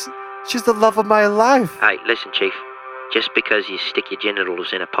 She's the love of my life. Hey, listen, Chief. Just because you stick your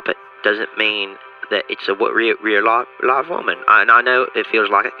genitals in a puppet doesn't mean that it's a real live woman. And I know it feels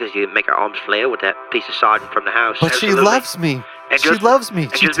like it because you make her arms flare with that piece of siding from the house. But she Absolutely. loves me. And She just- loves me.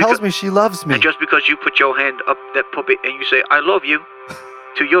 and She just tells because- me she loves me. And just because you put your hand up that puppet and you say, I love you,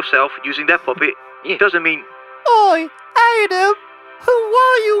 to yourself using that puppet, Yeah. doesn't mean, Oi, Adam,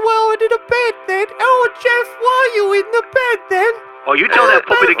 why are you well in the bed then? Oh, Jeff, why are you in the bed then? oh, you tell that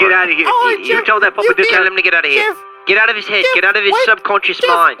puppet to get out of here. Oh, You Jeff, tell that puppet to Tell him to get out of here. Jeff, Get out of his head. Jeff, Get out of his wake- subconscious Jeff,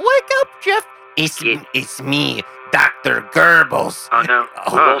 mind. wake up, Jeff. Yeah. It's me, Dr. Goebbels. Oh, no.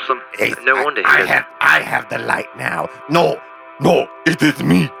 Oh. Awesome. No wonder. I have the light now. No, it is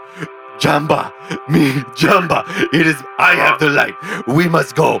me. Jamba, it is, I have the light. We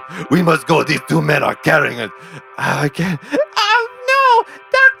must go. These two men are carrying us. I can't. Oh, no,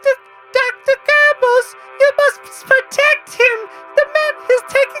 Dr. Goebbels, you must protect him. The man is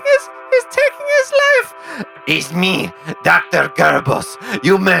taking his life. It's me, Dr. Goebbels.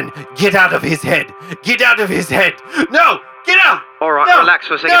 You men, get out of his head. No, get out. All right, No, relax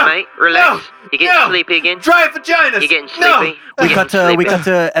for a second, no, mate. Relax. no, You getting no. sleepy again? Dry vaginas. You getting No. sleepy? We You cut getting sleepy?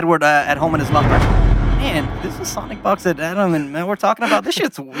 to Edward at home in his locker. Man, this is Sonic Box that Adam and Matt were talking about. This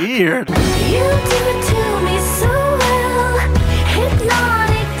shit's weird. You do it to me so well,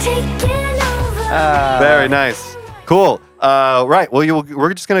 hypnotic, taking over. Very nice. Cool. Right. Well,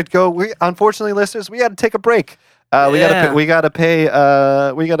 we're just gonna go. Unfortunately, listeners, we got to take a break. We Yeah.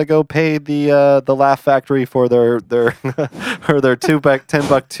 gotta go pay the Laugh Factory for their or their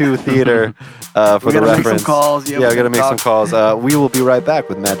 $10 theater for We the gotta make some reference. calls. Yeah, we gotta make some calls. We will be right back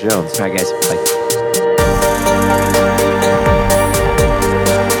with Matt Jones. All right, guys. Bye.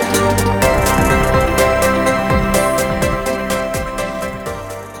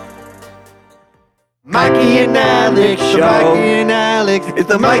 Mikey and Alex show. Mikey and Alex. It's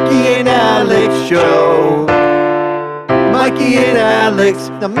the Mikey and Alex show. Mikey and Alex.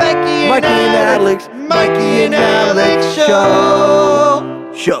 The Mikey and Alex. Mikey and Alex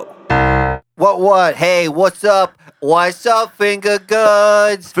show. What? Hey, what's up? What's up, finger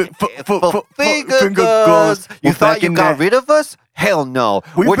guns? Finger Finger guns. guns. You We're thought back you in got there. rid of us? Hell no.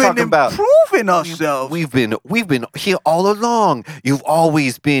 We've We're been talking about. improving ourselves. We've been here all along. You've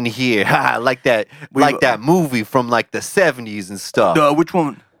always been here. like that movie from like the 70s and stuff. Which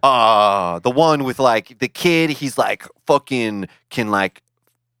one? The one with like the kid, he's like fucking can like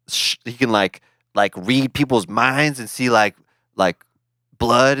he can like read people's minds and see like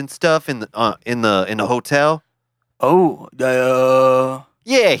blood and stuff in the hotel. Oh,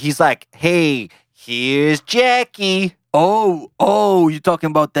 Yeah, he's like, "Hey, here's Jackie." oh, you're talking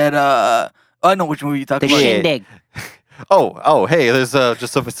about that, I know which movie you're talking The about. shit. shindig. Hey, there's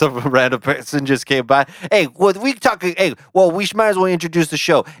just some random person just came by. Hey, well, we talking. Hey, well, we might as well introduce the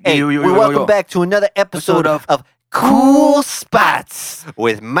show. Hey, welcome back to another episode of Cool Spots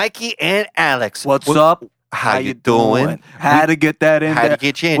with Mikey and Alex. What's up? How you doing? How to get that in How to there.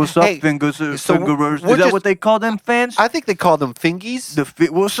 get you in. What's up, Hey, fingerers? so Is we're that just- what they call them, fans? I think they call them fingies.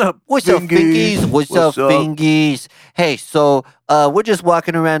 What's up, What's up, fingies? What's up, fingies? Hey, so we're just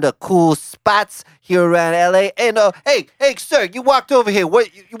walking around the cool spots here around LA. And hey, sir, you walked over here. What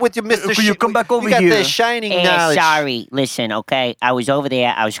with your Mr. Could you come back over you got here? the shining knowledge. Sorry. Listen, okay? I was over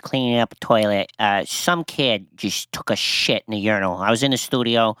there. I was cleaning up a toilet. Some kid just took a shit in the urinal. I was in the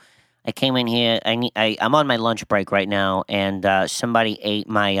studio. I came in here. I'm on my lunch break right now, and somebody ate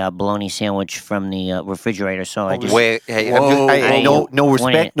my bologna sandwich from the refrigerator. So I just Wait, hey, Whoa. no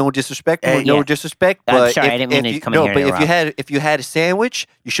respect, no disrespect, Hey, no yeah. disrespect. I'm But sorry, I didn't mean to come in here and if you had a sandwich,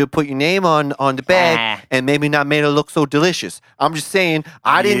 you should put your name on the bag Ah. and maybe not made it look so delicious. I'm just saying,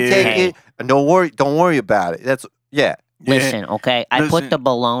 I didn't Yeah. take it. And don't worry about it. That's yeah. listen, okay? I Listen. put the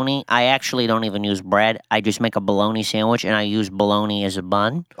bologna. I actually don't even use bread. I just make a bologna sandwich, and I use bologna as a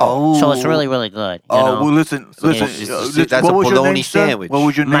bun. Oh, So it's really, really good. You know? well, listen. it's- that's what a was your bologna name, sir? sandwich. What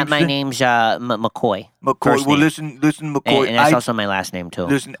was your name? My sir? name's McCoy. McCoy. first Well, name. listen, McCoy. And that's also my last name, too.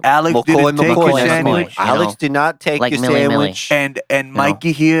 Listen, Alex McCoy, didn't take McCoy, your that's sandwich, you Alex know? did not take Like your Millie, Millie. sandwich. and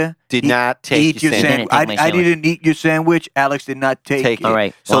Mikey here Did he- not take eat your your sandwich. sandwich. Didn't take my I sandwich. didn't eat your sandwich. Alex did not take Take it. it. All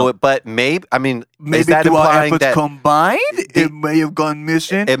right. So, well, but maybe is Maybe that through our implying efforts that combined, it may have gone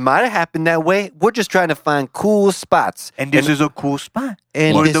missing. it might have happened that way? We're just trying to find cool spots. And this is a cool spot.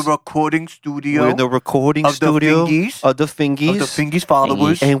 and We're in this- the recording studio we're in the recording of the studio Fingies. of the Fingies. of the Fingies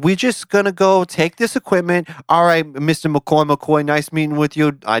followers. And we're just gonna go take this equipment. All right, Mr. McCoy, nice meeting with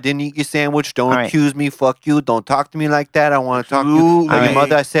you. I didn't eat your sandwich. Don't All right. accuse me. Fuck you. Don't talk to me like that. I want to talk to you. Absolutely. Like your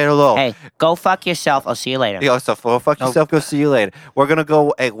mother, I said hello. hey, go fuck yourself. I'll see you later. Yo, so fuck yourself. Go see you later. We're gonna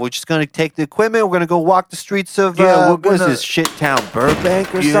go. Hey, we're just gonna take the equipment. We're gonna go walk the streets of Yeah, we're what is gonna- this shit town,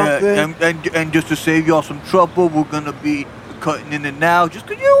 Burbank or Yeah, something? and just to save y'all some trouble, we're gonna be cutting in and out. Just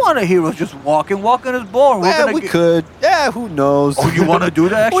 'cause you don't want to hear us just walking. Walking is boring. Yeah, gonna we get- could. Yeah, who knows? Oh, you want to do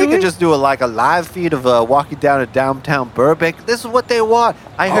that? We Actually, could just do a live feed of walking down to downtown Burbank. This is what they want.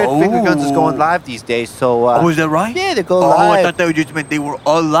 I heard Finger Guns is going Oh. live these days. So Oh, is that right? yeah, they go Oh, I live. thought that just meant they were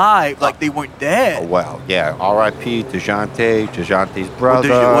alive, like they weren't Oh, dead. well, yeah. R.I.P. DeJounte's brother.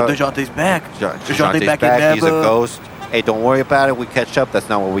 Well, DeJounte's back. DeJounte's back back. in He's a Never. ghost. Hey, don't worry about it. We catch up. That's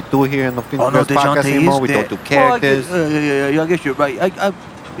not what we do here in the Finger Oh no, Guns podcast DeJounte anymore. is We dead. don't do characters. Well, yeah, I guess you're right.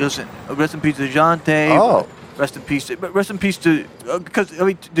 Listen. Rest in peace, DeJounte. Oh. Rest in peace. Rest in peace to because I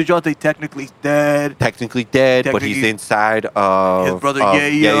mean DeJounte technically is dead. Technically dead, but he's Technically- inside of His brother of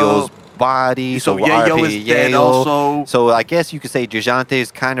Yayo. Yayo's body. So So Yayo RIP is dead Yayo. also. So I guess you could say DeJounte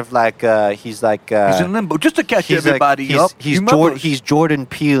is kind of like he's like He's in limbo. Just to catch he's everybody like, up. He's You remember- He's Jordan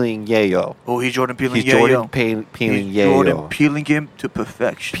peeling Yayo. Oh, he's Jordan peeling He's Yayo. Jordan peeling He's Yayo. Jordan peeling him to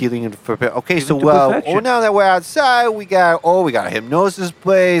perfection. Peeling it for okay. Peeling So to perfection. now that we're outside, we got a hypnosis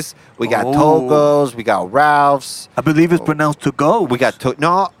place. We got Oh. Togo's. We got Ralph's. I believe it's pronounced to go. We got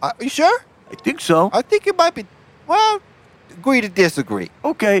no. Are you sure? I think so. I think it might be. Well, agree to disagree.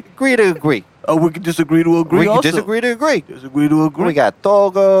 Okay. Agree to agree. We can disagree to agree. We can also. disagree to agree. Disagree to agree. We got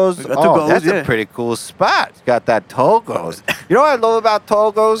Togo's. We got Oh, Togo's, that's yeah. a pretty cool spot. Got that Togo's. You know what I love about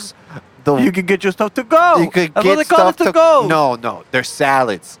Togo's? You can get your stuff to go. You could That's get what they call stuff it to go. No, they're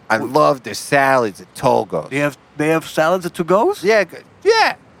salads. I love their salads at Togo's. They have salads at to goes. Yeah,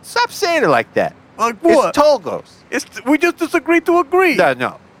 yeah. Stop saying it like that. Like what? It's Togo's. We just disagreed to agree.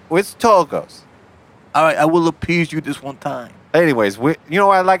 No, it's Togo's. All right, I will appease you this one time. Anyways, you know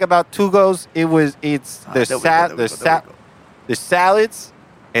what I like about Tugos? It's Ah, their there we go, there we go. the salads,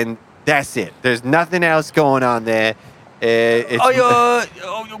 and that's it. There's nothing else going on there.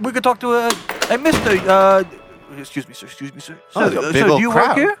 We could talk to hey, Mister. Excuse me, sir. Oh, Sir, there's a big do old you crowd.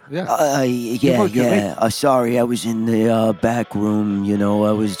 work here? Yeah. Yeah. work here, Sorry, I was in the back room. You know,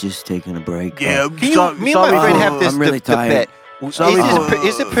 I was just taking a break. Yeah. Me and my friend have this I'm really debate. Sorry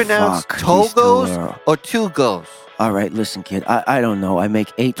Is it pronounced Fuck, he's still Togos there. or Tugos? All right, listen, kid. I don't know. I make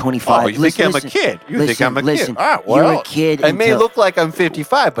 $8.25. Oh, you think I'm Listen, a kid? You think I'm a listen, kid? All right, you're well, a kid. It may until- look like I'm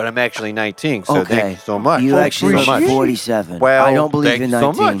 55, but I'm actually 19. So okay. thank you so much. You Thank actually so look much. 47. Well, I don't believe thank in you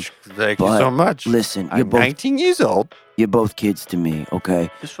 19. so much. Thank you but so much. Listen, you're I'm both 19 years old. you're both kids to me. Okay.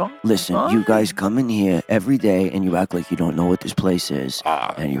 This wrong? Listen, you guys come in here every day and you act like you don't know what this place is,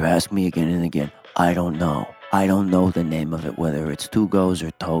 and you ask me again and again. I don't know. I don't know the name of it, whether it's Tugos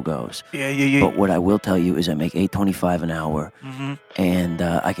or Togos. Yeah. But what I will tell you is I make $8.25 an hour, Mm-hmm. and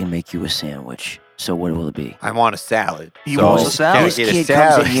I can make you a sandwich. So what will it be? I want a salad. He so wants a salad? Can I This get a kid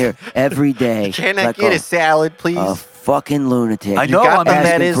salad? comes in here every day. Can I like get a salad, please? a fucking lunatic. I know, got I'm the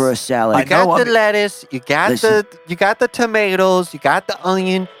asking lettuce. for a salad. You got know, the lettuce. You got Listen. you got the tomatoes. You got the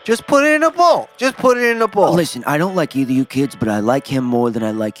onion. Just put it in a bowl. Just put it in a bowl. Listen, I don't like either of you kids, but I like him more than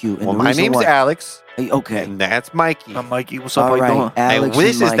I like you. And well, the my reason name's why- Alex, Okay. and that's Mikey. I'm Mikey. What's up? All How you right, doing? Alex and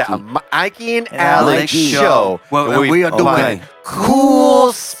this and is Mikey. the Mikey and Alex Alex show. show. Well, where we are doing find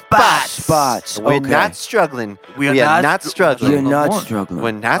cool spots. Spots, We're okay. not struggling. We are not not struggling. You're not Come on. struggling.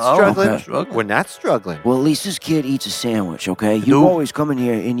 We're not Oh, struggling. okay. We're not struggling. Well, at least this kid eats a sandwich, okay? You do. always come in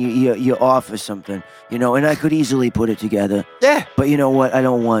here and you offer something, and I could easily put it together. Yeah, But you know what? I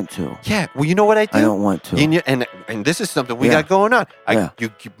don't want to. yeah. Well, you know what I do? I don't want to. And this is something we Yeah. got going on. Yeah. You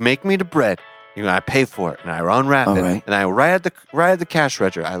make me the bread. I pay for it, and I unwrap All it, right. and I right at the cash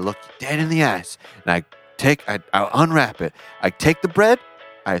register. I look you dead in the eyes, and I unwrap it. I take the bread,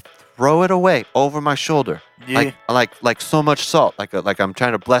 I throw it away over my shoulder, Yeah. like so much salt, like I'm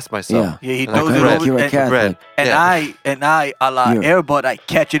trying to bless myself. Yeah. Yeah, he And I throws could it bread. over. You're a And, Catholic. bread. and Yeah. I, a la You're- Airbud, I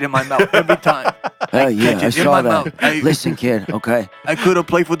catch it in my mouth every time. Oh, yeah, catch I it in saw my that. mouth. Listen, kid, okay? I could have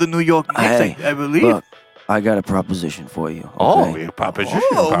played for the New York Knicks, Hey, I believe. Look, I got a proposition for you. Oh, Okay? a proposition.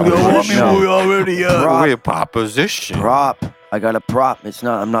 Oh, proposition. No. we already Prop. We're a proposition. Prop. I got a prop. It's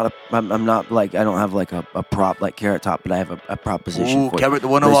not. I'm not like. I don't have like a prop like Carrot Top, but I have a proposition Ooh, for you. Carrot,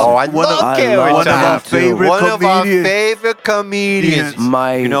 one of Listen, Oh, our I one of- love I Carrot love one of our Top. favorite One of our comedians. favorite comedians.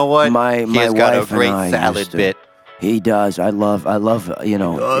 My, You know what? My He's got a wife great and I salad used to- bit. He does. I love. He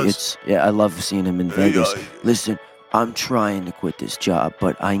does. It's I love seeing him in Vegas. Listen, I'm trying to quit this job,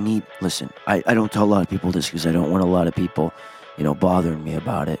 but I need. Listen, I don't tell a lot of people this because I don't want a lot of people, bothering me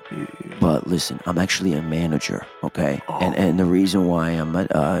about it. But listen, I'm actually a manager, okay? And the reason why I'm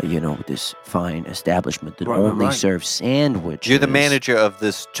at this fine establishment that Right, only right. serves sandwiches. You're the manager of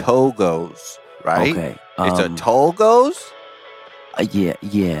this Togo's, right? Okay. It's a Togo's?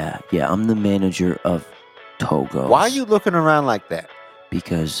 Yeah. I'm the manager of Togo's. Why are you looking around like that?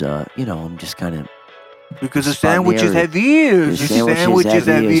 Because I'm just kind of. Because the Spaghetti. sandwiches have ears. The The sandwiches sandwiches have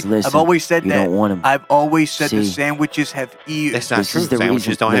have ears. ears. Listen, I've always said You that. don't want them. I've always said the See. sandwiches have ears. That's not This true. is the Sandwiches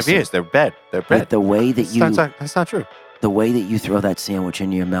reason- don't listen. have ears. They're bread. They're bread. But the way that That's not true. the way that you throw that sandwich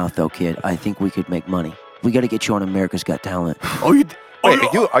into your mouth, though, kid, I think we could make money. We got to get you on America's Got Talent. Oh, you. Wait,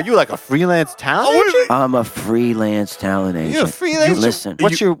 are you like a freelance talent agent? I'm a freelance talent agent. You're a freelance. Listen,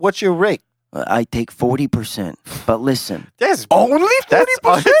 What's your rate? I take 40%. But listen, That's Only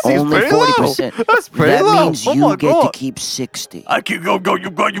 40%. only 40%. That's pretty That low. means Oh you my get to God. keep 60. I keep go. You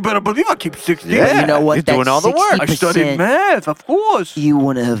better believe I keep 60. Yeah. You know what? You're doing That all the work. I studied 60% math, of course. you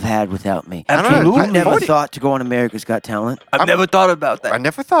wouldn't have had without me. Absolutely. I never 40. thought to go on America's Got Talent. I've never thought about that. I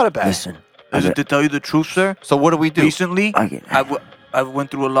never thought about it. Listen, Is it to tell you the truth, sir? So what do we do? Recently, Okay. I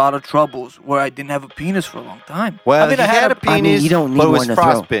went through a lot of troubles where I didn't have a penis for a long time. Well, I mean, he I had a penis, I mean, you don't need but it was one to throw.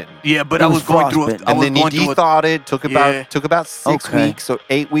 frostbitten. Yeah, but It I was was going through. frostbitten. I And was then he going through. thawed it. Took Yeah. about 6 Okay. weeks or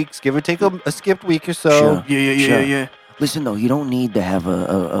 8 weeks, give or take a skipped week or so. Sure. Yeah. Listen though, you don't need to have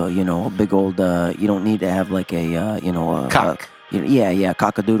a big old you don't need to have like a Cock.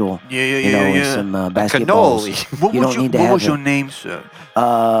 cockadoodle. Yeah. And some basketballs. Cannoli. What You was don't your need to What have was your it. name, sir?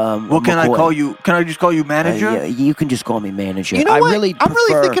 What What can I call you? Can I just call you manager? yeah, you can just call me manager. You know I what? really I'm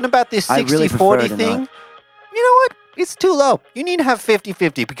really prefer- thinking about this I really 60-40 prefer to thing. not. You know what? It's too low. You need to have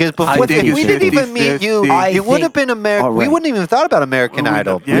 50-50 because before I if think we it's didn't even meet you, 50-50. I it would have think- been American. all We right. wouldn't even thought about American Well, we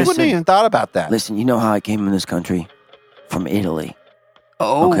Idol. don't- We wouldn't listen. even thought about that. Listen, you know how I came in this country? From Italy.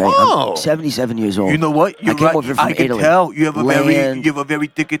 Oh, Okay, Oh. I'm 77 years old. you know what? You're came right. over from I can Italy. tell you have a Land- very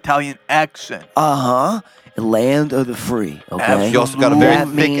thick Italian accent. Land of the free. Okay. Absolutely. You also got a very That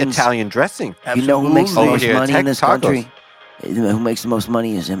thick means- Italian dressing. You know who makes the Over most here, money in this tacos. country? Who makes the most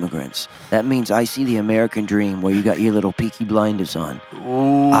money is immigrants. That means I see the American dream where you got your little Peaky Blinders on.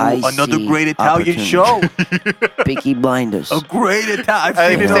 Ooh, I another see great Italian opportunity. show. Peaky Blinders. A great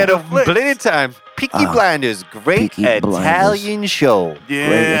Italian. Instead of Blended Time, Peaky Blinders, great Peaky Italian show.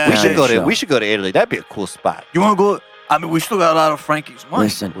 Yeah. We should go to show. we should go to Italy. That'd be a cool spot. You want to go? I mean, we still got a lot of Frankie's money.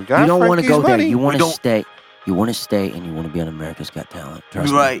 Listen, We you got don't want to Frankie's go there. money. You want We to don't- stay. You want to stay and you want to be on America's Got Talent. Trust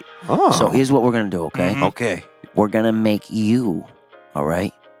You're me. right. Oh, So here's what we're going to do, okay? Mhm. okay. We're going to make you, all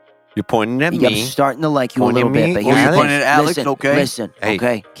right? You're pointing at I'm me. starting to like you a Pointing little at bit. me? But Oh, here's you're the thing. pointing at Alex, Listen, okay? Listen, Hey.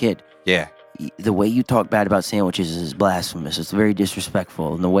 okay, kid. Yeah. The way you talk bad about sandwiches is blasphemous. It's very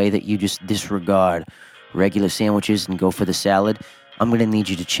disrespectful. And the way that you just disregard regular sandwiches and go for the salad, I'm going to need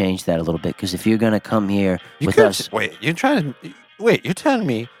you to change that a little bit. Because if you're going to come here You with could us, wait. You're trying to wait. You're telling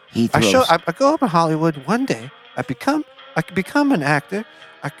me he I throws. go up in Hollywood one day. I could become an actor,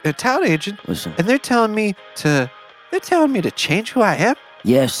 a talent agent, Listen, and they're telling me to change who I am.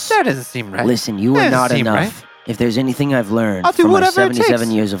 yes. That doesn't seem right. Listen, you are That not doesn't seem enough. right. if there's anything I've learned I'll do from my whatever it 77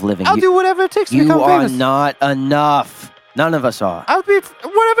 takes. years of living, I'll do whatever it takes to you become are famous. not enough. None of us are. I'll be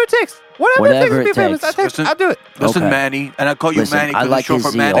whatever it takes. Whatever it takes to be famous. Listen, I'll do it. Listen, Okay. Manny, and I call you Listen, Manny I because like it's short his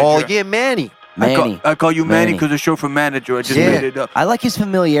for zeal. manager. Oh yeah, Manny. Manny. I call you Manny Manny. because it's short for manager. I just Yeah. made it up. I like his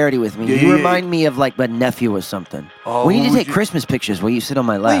familiarity with me. Yeah, You yeah, remind me of like my nephew or something. Oh, we need to would take you- Christmas pictures where you sit on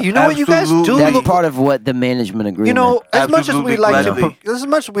my lap. Wait, you know what you guys do? Absolutely. That's part of what the management agreement. You know, as much as Absolutely we like to, gladly. as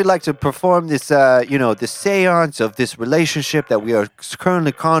much as we like to perform this, this seance of this relationship that we are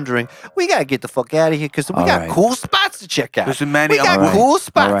currently conjuring, we gotta get the fuck out of here because we All got right. cool spots to check out. Listen, Manny, we got All right. cool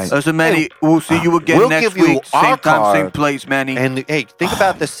spots. All right. Listen, Manny, we'll see you again We'll next give you week. our Same time, same card. place, Manny. And hey, think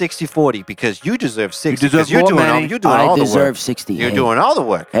about the 60-40 because you deserve 60. deserve 'cause you're more, doing all, Manny. you're doing I all the deserve work. 60. You're Hey. doing all the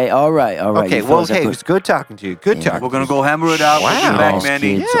work. Hey, all right. Okay, you well, fellas, I hey, put- it's good talking to you. Good Yeah. talking. We're gonna go hammer it out. We'll Wow. be back, Those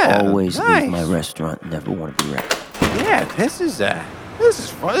Manny. kids Yeah, always nice. leave my restaurant. Never want to be wrecked. Yeah, this is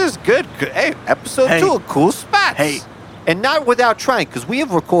fun. This is good. Hey, episode Hey. 2, cool spots. Hey. And not without trying, because we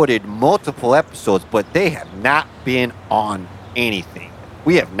have recorded multiple episodes, but they have not been on anything.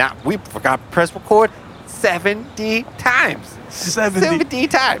 We have not. We forgot to press record 70 times. 70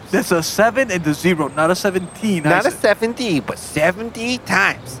 times. That's a 7 and a 0, not a 17. Not I a said. 70, but 70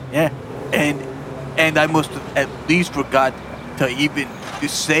 times. Yeah, and I must have at least forgot to even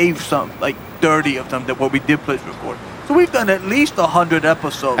save some, like 30 of them that what we did place record. So we've done at least 100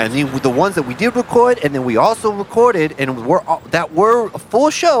 episodes. And then the ones that we did record, and then we also recorded, and that were a full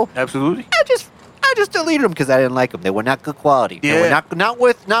show. Absolutely. I just deleted them because I didn't like them. They were not good quality. They were Yeah.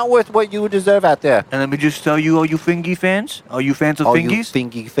 not worth what you deserve out there. And let me just tell you, all you Fingy fans, are you fans of All you Fingies?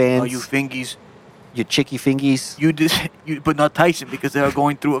 fingy fans, All you Fingies, you chicky fingies. but not Tyson because they are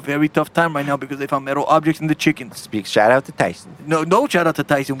going through a very tough time right now because they found metal objects in the chickens. Big shout out to Tyson. No shout out to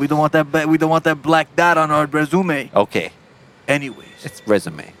Tyson. We don't want that. We don't want that black dot on our resume. Okay, Anyways, it's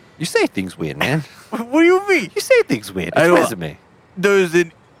resume. You say things weird, man. what do you mean? You say things weird. I It's don't- resume.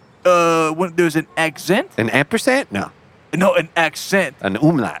 There's an accent. An ampersand? No, No, an accent. an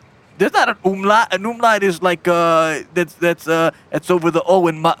umlaut. There's not an umlaut. An umlaut is like that's over the O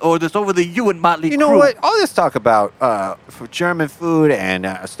and or that's over the U in Motley You know Crue. what? All this talk about for German food and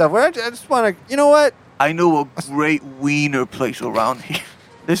stuff. I just want to. You know what? I know a great wiener place around here.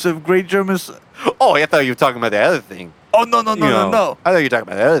 There's some great German. Oh, I thought you were talking about the other thing. Oh no no no You no know, no I thought you were talking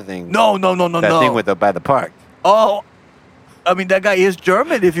about the other thing. no no no no that no. thing with by the park. Oh, I mean that guy is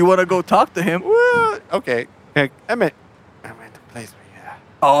German. If you want to go talk to him. Well, okay. I meant the place where you.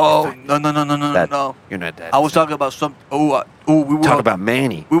 Oh no no no no no That- no. You're not that. I was talking about some. We were Talk on, about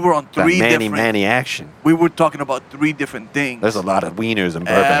Manny. we were on About three Manny, different. Manny action. We were talking about 3 different things. There's a lot of wieners in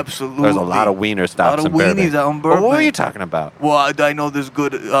Burbank. Absolutely. There's a lot of wiener stops of in Burbank. weenies out in But what were Burbank. you talking about? Well, I know this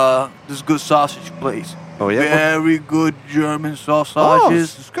good sausage place. Oh, yeah? Very good German Oh,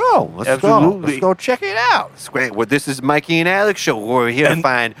 sausages. let's go. Let's go. Absolutely. Let's go check it out. It's great. Well, this is Mikey and Alex show. Where we're here to And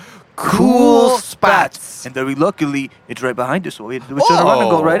find cool spots. And very luckily, it's right behind us, so we turn around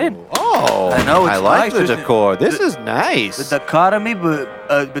and go right in. Oh, I know, it's I like nice, the isn't it? decor. This The- is nice. The dichotomy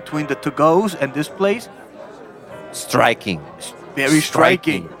between the to-goes and this place, striking. very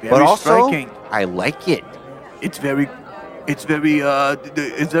striking. Very But also, striking. I like it. It's very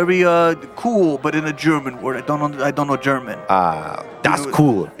cool, but in a German word. I don't know German. Das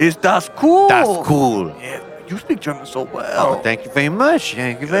cool. Is das cool? Das cool. Yeah, you speak German so well. Oh, thank you very much.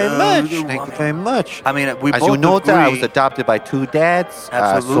 Thank you very much. Thank you very much. I mean, we As both you know, agree. I was adopted by 2 dads.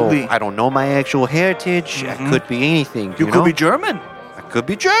 Absolutely. So I don't know my actual heritage. I Mhm. could be anything. You know? could be German. I could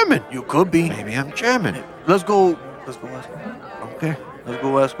be German. You could be. Maybe I'm German. Let's go ask him. Okay. Let's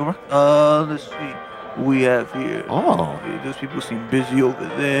go ask him. Let's see. We have here. Oh. Those people seem busy over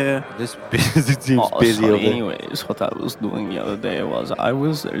there. This busy seems busy so over there. anyways, what I was doing the other day was I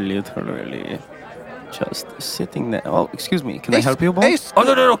was literally just sitting there. Oh, excuse me. Can I help you, boy? Oh,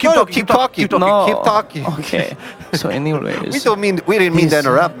 no, keep talking, keep talking, keep talking. No. Keep talking. Okay. So anyways. We didn't mean to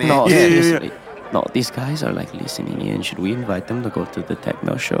interrupt, man. No, Yeah, yeah, yeah. seriously. No, these guys are like listening in. Should we invite them to go to the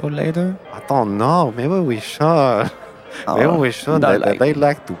techno show later? I don't know. Maybe we should. Maybe Oh, we should. they're They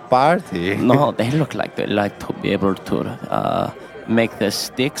like to party. No, they look like they like to be able to make their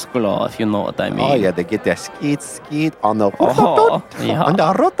sticks glow, if you know what I mean. Oh yeah, they get their skeet on the Oh, yeah. on the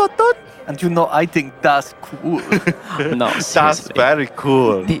rototut. And you know, I think that's cool. No, That's seriously. very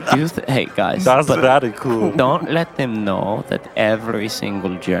cool. Hey guys, That's but very cool. don't let them know that every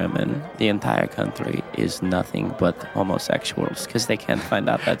single German, the entire country, is nothing but homosexuals, because they can't find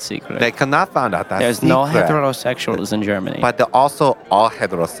out that secret. They cannot find out that There's no secret. heterosexuals in Germany. But they're also all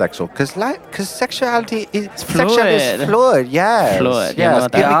heterosexual, cause sexuality is fluid. fluid. Yes. Fluid, you Yes. know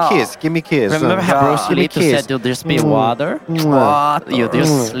Give me that. kiss. Give me kiss. Remember how Bruce Give me Lee said there'll just be water? What? You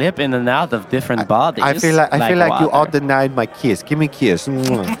just slip in and out of different bodies. I feel like you all water. denied my kiss. Give me a kiss.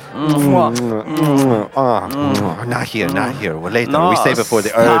 Not here, not here. Well, later. No, we save it for the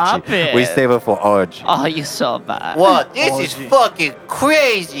stop orgy. it. We save it for orgy. Oh, you're so bad. What? This is fucking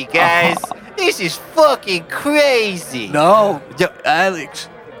crazy, guys. This is fucking crazy. No, Alex,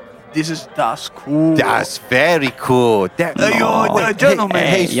 that's cool. That's very cool. Gentlemen.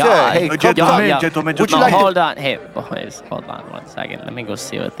 Hey, yeah, sir. Hey, Gentlemen. Would you No, like hold on. Hey, boys, hold on 1 second. Let me go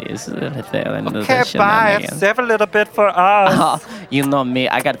see what these Save a little bit for us. You know me,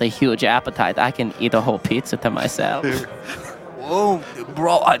 I got the huge appetite. I can eat a whole pizza to myself. Oh,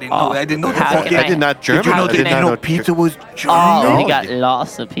 bro, I didn't know. I didn't know. How can I did not German. Did you know I that did not know pizza was German? Oh, we No. got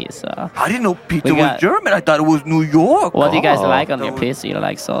lots of pizza. I didn't know pizza We was got- German. I thought it was New York. What do you guys Oh. like on your pizza? You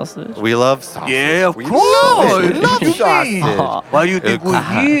like sausage? We love sausage. Yeah, of we course. Love it. We love You sausage. mean? Why do you think we're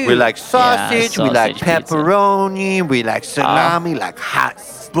here? We like sausage, we like sausage pizza. pepperoni, we like salami, like hot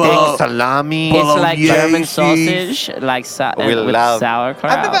steak But- salami. It's like German Bolognese. sausage, like We with love.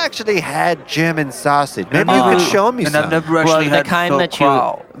 sauerkraut. I've never actually had German sausage. Maybe you never- could show me and some. I've never Well, actually the had kind that you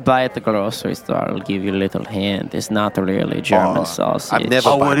sauerkraut. buy at the grocery store, I'll give you a little hint. It's not really German sausage. I've never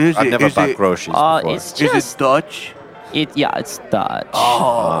Oh, bought, what is I've it? never Is bought it- groceries Oh, before. it's Is just it Dutch? it's Dutch.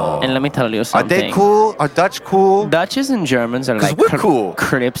 Oh. And let me tell you Are something. they cool? Are Dutch cool? Dutches and Germans are 'Cause like we're cool.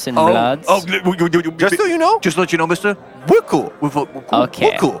 Crips and Bloods. Just so you know, Just to let you know, mister. we're cool. We're cool.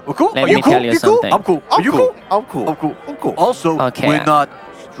 Okay. We're cool. We're cool. Let Are me you cool? tell you You cool? something. I'm cool. I'm Are you cool. cool? I'm cool. I'm cool. I'm cool. Also, Okay. we're not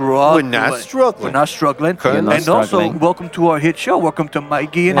struggling. We're not struggling. We're not struggling. You're not And also, struggling. welcome to our hit show. Welcome to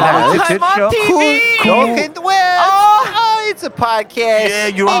Mikey and Oh, Alex I'm hit on show. TV. Cool. Okay, well, it's a podcast. Yeah,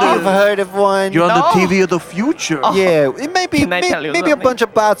 you're Maybe on you've the- heard of one. You're on No. the TV of the future. Yeah, it may be Can I tell you maybe a something? bunch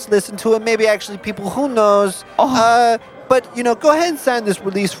of bots listen to it. Maybe actually people who knows. But go ahead and sign this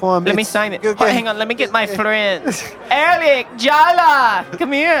release form. Let me It's- sign it. okay. Oh, hang on, let me get my friends. Eric, Jala,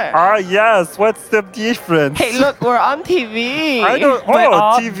 come here. Ah, yes. What's the difference? Hey, look, we're on TV. I don't. We're Oh,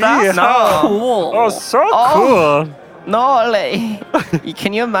 on- TV. That's huh? cool. Oh, so Oh. cool. No, like,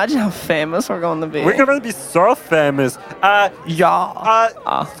 can you imagine how famous we're going to be? We're gonna be so famous. Yeah.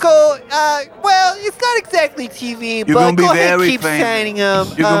 Go. Well, it's not exactly TV, You're but gonna be go ahead, very keep famous. signing them.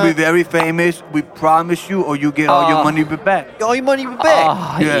 You're gonna be very famous. We promise you, or you get all your money back. all your money back.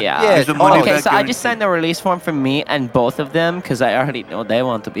 Oh, Yeah. yeah. Yeah, It's a money Okay, back so I guarantee. just signed the release form for me and both of them because I already know they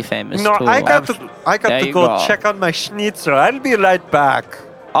want to be famous No, too. I got There to you go go. check on my schnitzel. I'll be right back.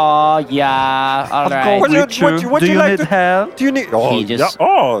 Oh, yeah. All right. What Do you you like need to help? Do you need? Oh, He just- yeah.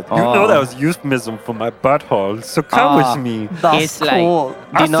 Oh, you know Oh. that was euphemism for my butthole. So come with me. It's like, do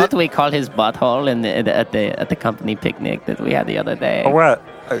I you know said- what we called his butthole at the company picnic that we had the other day? What?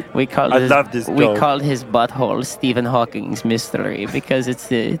 We called I his, love this we joke. called his butthole Stephen Hawking's mystery because it's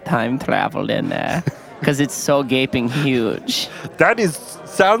the time traveled in there. Because it's so gaping huge. That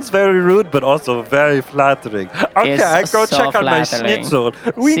sounds very rude, but also very flattering. Okay, It's I go so check on my flattering. schnitzel.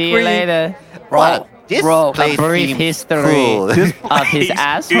 Wink, See you wink. later. Wow, this bro, place A brief seems history cool. of his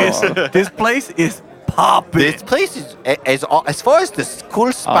asshole. This place is popping. This place is as far as the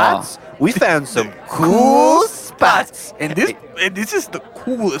cool spots. We found some cool spots. and this is the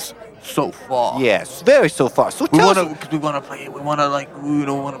coolest so far. Yes, very so far. So We tell us, we wanna play it. We wanna we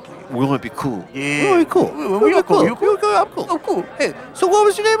don't wanna play it. we want to be cool. Yeah. we want to be cool. We are cool. You cool? I'm cool. I'm cool. Hey, so what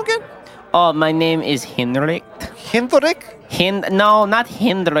was your name again? Oh, my name is Henrik. Hendrik? No, not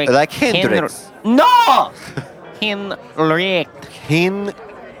Hendrik. Like Hendrix. No! Henrik.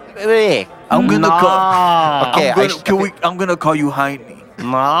 Henrik. I'm gonna No. call. Okay, I'm gonna call you Heine.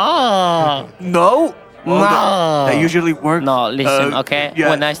 No. No. No. That usually works. No, listen, okay? yeah.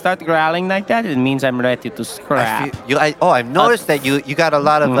 When I start growling like that, it means I'm ready to scrap. I've noticed that you got a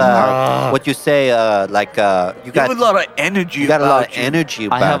lot of what you say you You have a lot of energy. you got a lot of about you. energy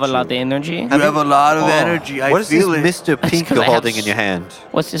I about have a lot of you. energy. You have a lot of energy. I What is this feel it. Mr. Pink 'cause you're I have holding in your hand?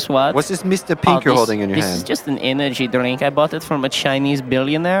 What's this what? What's this Mr. Pink you're this- holding in your This hand? is just an energy drink. I bought it from a Chinese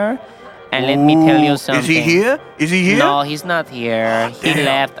billionaire. And let me tell you Ooh, something. Is he here? Is he here? No, he's not here. He Damn.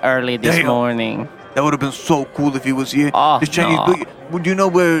 left early this Damn. morning. That would have been so cool if he was here. Oh, this Chinese. no. Would you know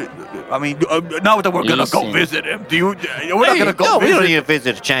where? I mean, now that we're gonna go Listen. visit him, do you? We're not gonna go no, we don't visit. need to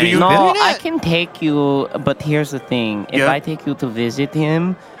visit a Chinese No, billionaire. I can take you, but here's the thing. If Yeah. I take you to visit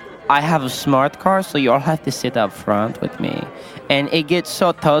him, I have a smart car, so you all have to sit up front with me. And it gets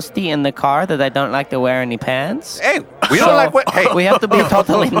so toasty in the car that I don't like to wear any pants. Hey, we So don't like what. Hey, we have to be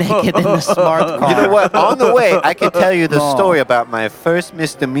totally naked in the smart car. you know what? On the way, I can tell you the No. story about my first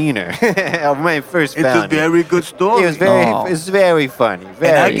misdemeanor, of my first It's a felony. very good story. It was very, No. it's very funny.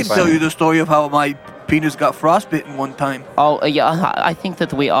 Very and I can funny. tell you the story of how my penis got frostbitten one time. Oh, yeah, I think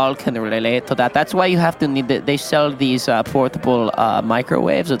that we all can relate to that. That's why you have to they sell these portable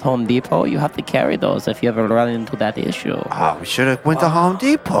microwaves at Home Depot. You have to carry those if you ever run into that issue. Oh, we should have went to Home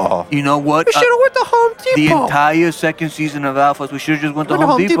Depot. You know what? We should have went to Home The Depot. entire second season of Alphas, we should have just went to Went to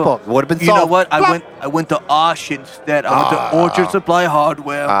Home Home Depot. Depot. Would've been You know solved. what? Blah. I went to Osh instead. I went to Orchard Supply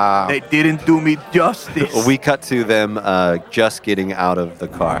Hardware. They didn't do me justice. We cut to them just getting out of the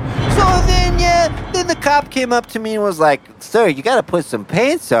car. So then the cop came up to me and was like, "Sir, you got to put some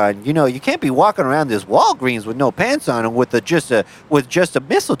pants on. You know, you can't be walking around this Walgreens with no pants on and with just a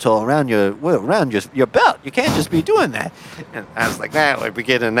mistletoe around your belt. You can't just be doing that." And I was like, "Nah, we're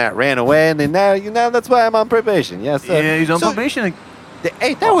beginning that." Ran away, and then now that's why I'm on probation. Yes, sir. Yeah, he's on probation.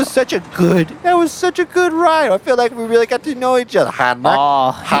 Hey, that was such a good ride. I feel like we really got to know each other.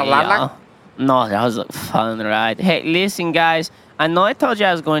 Yeah. No, that was a fun ride. Hey, listen, guys. I know I told you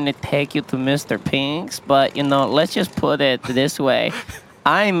I was going to take you to Mr. Pink's, but, let's just put it this way.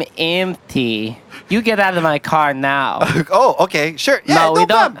 I'm empty. You get out of my car now. Oh, okay, sure. Yeah, no, we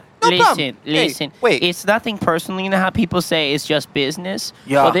don't. problem. No problem. Listen. Hey, wait. It's nothing personal. You know how people say it's just business?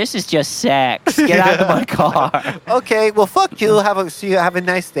 Yeah. Well, this is just sex. Get out of my car. Okay, well, fuck you. Have a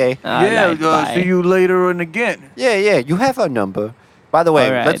nice day. Bye. See you later and again. Yeah. You have our number. By the way,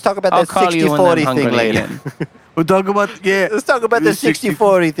 All right. let's talk about I'll that call you when 60-40 I'm thing hungry later. again. We'll talk about Let's talk about the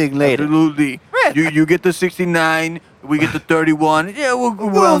 60-40 thing later. Absolutely. You get the 69, we get the 31. Yeah,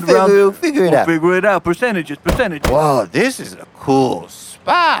 we'll figure it out. Figure it out. Percentages. Whoa, this is a cool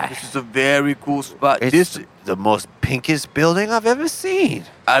spot. This is a very cool spot. It's the most pinkest building I've ever seen.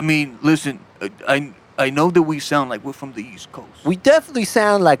 I mean, listen, I know that we sound like we're from the East Coast. We definitely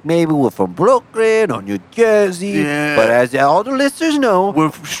sound like maybe we're from Brooklyn or New Jersey. Yeah. But as all the listeners know,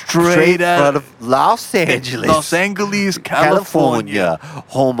 We're straight out out of Los Angeles. Los Angeles, California.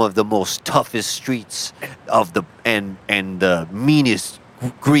 home of the most toughest streets of the and the meanest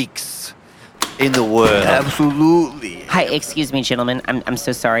Greeks in the world. Absolutely. Hi, excuse me, gentlemen. I'm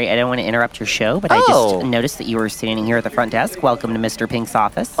so sorry. I don't want to interrupt your show, but I Oh. just noticed that you were standing here at the front desk. Welcome to Mr. Pink's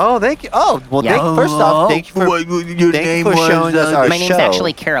office. Oh, thank you. Oh, well, Yeah. first off, thank you for your thank name you for was, showing us our My name's show.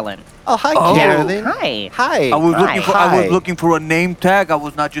 actually Carolyn. Oh, hi, Oh. Carolyn. Hi. Hi. I was Hi. looking for a name tag. I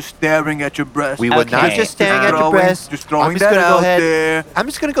was not just staring at your breast. We were not Okay. just staring at your Throwing- breast. just throwing I'm just that gonna go out ahead. there. I'm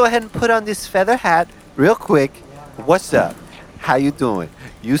just gonna go ahead and put on this feather hat real quick. What's up? How you doing?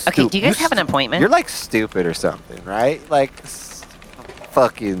 You Okay, stupid. do you guys have an appointment? You're like stupid or something, right? Like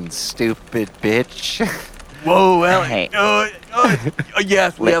fucking stupid bitch. Whoa, well, Hey.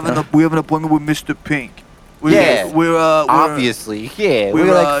 yes, we have an appointment with Mr. Pink. Yeah. We're Obviously, yeah. we We're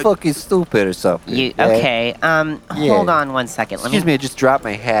were, like fucking stupid or something. You yeah? okay? Yeah. Hold on one second. Excuse me, I just dropped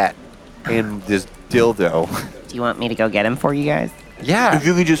my hat in this dildo. Do you want me to go get him for you guys? Yeah. If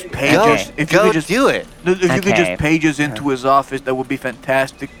you could just page Go, us, if you go could just do it. if you could Okay. just page us into his office, that would be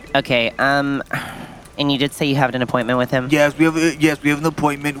fantastic. Okay. And you did say you have an appointment with him. Yes, we have an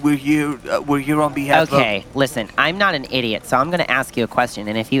appointment. We're here on behalf Okay. Listen, I'm not an idiot, so I'm going to ask you a question,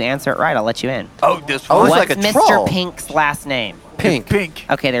 and if you answer it right, I'll let you in. of. Oh, that's Oh, fine. it's What's like a Mr. troll. Pink's last name? Pink. Pink.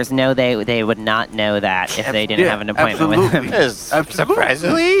 Okay, there's no they would not know that if they didn't Yeah, have an appointment with him. absolutely. It's Absolutely.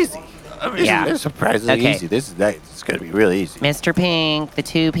 surprisingly easy. Yeah. It's surprisingly Okay. easy. It's going to be really easy. Mr. Pink, the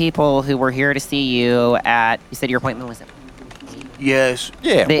two people who were here to see you at, you said your appointment was Yes.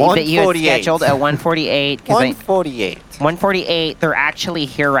 Yeah, that you had 148. scheduled at 1:48. 148. 1:48. They're actually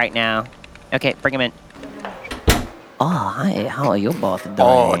here right now. Okay, bring them in. Oh, hi. How are you both doing?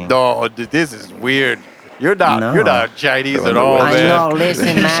 Oh, no, this is weird. You're not No. Chinese at all, I man. know.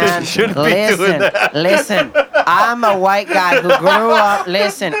 Listen, man. Shouldn't be doing Listen. that. Listen. I'm a white guy who grew up.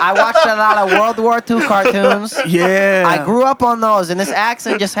 Listen, I watched a lot of World War II cartoons. Yeah. I grew up on those, and this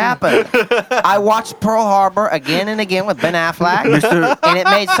accent just happened. I watched Pearl Harbor again and again with Ben Affleck, and it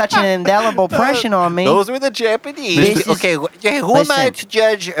made such an indelible impression on me. Those were the Japanese. This is- Okay, who am I Listen. to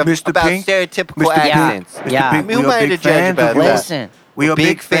judge Mr. about Pink? stereotypical Mr. Pink? accents? Yeah. Mr. Pink, Who we am are I to big judge fans about of that? yours. Listen, We are Big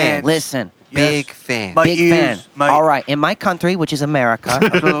big fan. fans. listen. Big fan. My Big ears, fan. All right, in my country, which is America.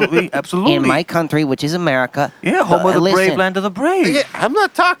 Absolutely, absolutely. In my country, which is America. yeah, home of the listen, brave, land of the brave. Yeah, I'm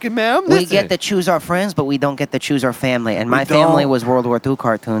not talking, man. I'm We listening. get to choose our friends, but we don't get to choose our family. And my We don't. family was World War II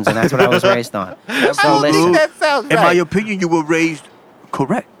cartoons, and that's what I was raised on. So I think listen. that sounds In my right. opinion, you were raised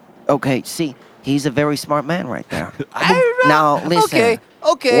correct. Okay, see, he's a very smart man right there. I don't know. Now, listen.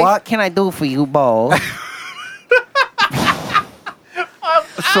 Okay. What can I do for you both?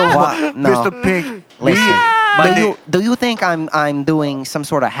 So, What? No. Mr. Pink, Listen. my Do you think I'm doing some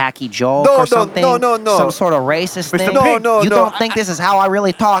sort of hacky joke No, or no, something? no. Some sort of racist Mr. thing? Pink. No, you no, don't think this is how I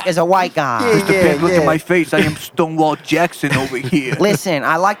really talk as a white guy? Yeah, Mr. Pink, look yeah. at my face. I am Stonewall Jackson over here. Listen,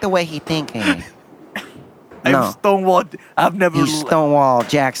 I like the way he thinking. I'm No. Stonewall. I've never. He's Stonewall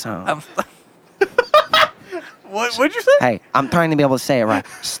Jackson. I'm what'd you say? Hey, I'm trying to be able to say it right.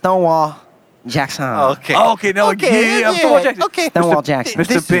 Stonewall Jackson. Okay. Oh, okay, no, yeah, I'm Stonewall Jackson. Okay. Stonewall Jackson.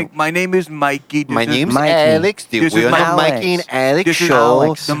 Mr. Pink, my name is Mikey. My name's Mikey. Alex. Dude. This We're is on the Alex. Mikey and Alex This is show.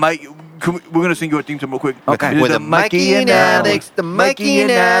 Alex. The Mike. We're gonna sing your theme song real quick. Okay. This is With the Mikey and Alex, the Mikey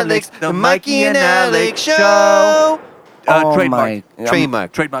and Alex, the Mikey and Alex show. Oh Trademark. my-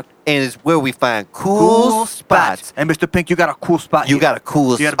 Trademark. Trademark. And it's where we find cool spots. And Mr. Pink, you got a cool spot. You here. got a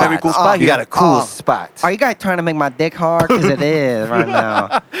cool You spot. got a very cool spot You here. got a cool Oh. spot. Are you guys trying to make my dick hard? Because it is right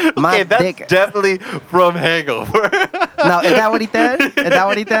now. My Okay, that's dick. definitely from Hangover. No, is that what he did? Is that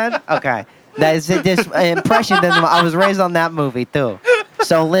what he did? Okay. That is this impression that I was raised on that movie too.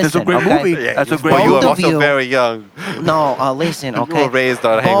 So That's a listen, great okay? movie. That's a great Well, you Both were of also you- very young. No, listen, You okay. were raised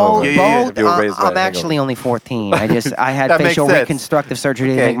on Both, Hangover. both, You were raised on I'm actually only 14. I had That makes facial sense. reconstructive surgery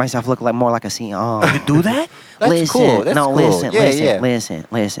to Okay. make myself look like more like a CEO. You do that? That's listen, cool. That's no, cool. listen, Yeah, listen, yeah.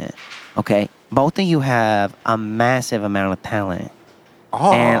 listen. Okay, both of you have a massive amount of talent,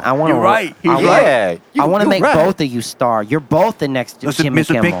 Oh, and I want to. You're right. He's I right. yeah. I want to you're make right. both of you star. You're both the next Listen, Jimmy Mr.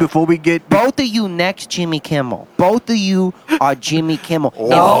 Kimmel. Pink, before we get. Both of you next Jimmy Kimmel. Both of you are Jimmy Kimmel. In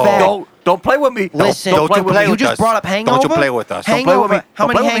No, fact, don't play with me. listen, Don't you play you with just us. brought up Hangover. Don't you play with us. Don't play Hangover. with me. How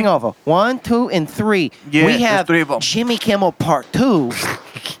Don't many play with me. Hangover? 1, 2, and 3. Yeah, we there's have 3 of 'em. Jimmy Kimmel Part 2,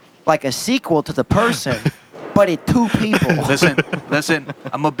 like a sequel to The Person, but it 2 people. Listen.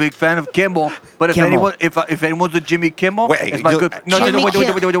 I'm a big fan of Kimmel, but if Kimmel. anyone, if anyone's a Jimmy Kimmel, Wait, it's my you- good. No, Jimmy wait.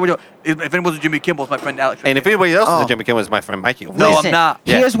 If anyone's a Jimmy Kimmel, it's my friend Alex. And if anybody else is Oh. a Jimmy Kimmel, is my friend Mikey. No, Listen, I'm not.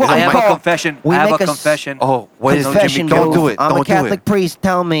 Here's what I we have call a confession. we I have make a a s- confession. Oh, what is Confession Jimmy? Don't booth. do it. I'm Don't a Catholic do it. priest.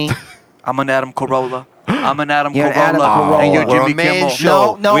 Tell me. I'm an Adam Carolla. I'm an Adam You're an Carolla. Adam Carolla. And you're We're Jimmy a man Kimmel.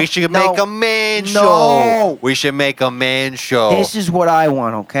 show. No, we should no. make a man No. show. We should make a man show. This is what I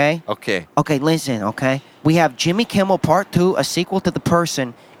want. Okay. Okay. Okay, listen, okay? We have Jimmy Kimmel Part 2, a sequel to The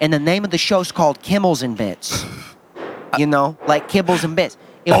Person, and the name of the show's called Kimmels and Bits. You know, like Kibbles and Bits.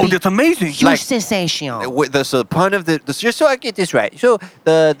 It'll Oh, be that's amazing. huge like- sensation. With the, so the pun of the just so I get this right. So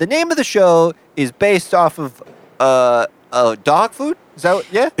the name of the show is based off of dog food. Is that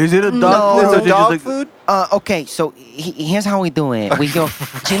yeah? Is it a dog No. food? or Is is it it just dog like- food? Okay, so here's how we do it. We go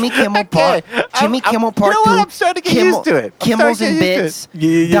Jimmy Kimmel Part, Okay. Jimmy I'm- Kimmel you Part know 2. what? I'm starting to get used to it. I'm Kimmels starting and to get Bits.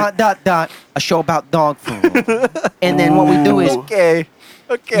 used to it. Dot. A show about dog food. And then what we do is Okay.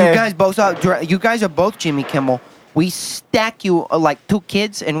 Okay. you guys are both Jimmy Kimmel. We stack you like 2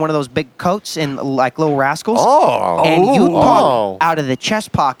 kids in one of those big coats and like little rascals. Oh. And you Oh. talk out of the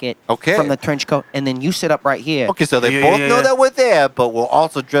chest pocket Okay. from the trench coat, and then you sit up right here. Okay, so they Yeah, both yeah, know yeah. that we're there, but we'll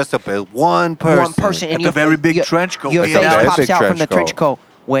also dress up as one person. One person, and Like a very big trench coat. Your Yeah, face very pops big out from trench the trench coat. coat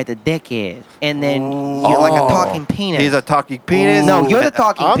where the dick is, and then you're like a Oh. talking penis. He's a talking penis. No, you're the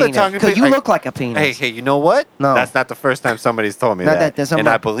talking I'm penis. the talking Because penis. you Hey, look like a penis. Hey, you know what? No. That's not the first time somebody's told me Not that. that- that's and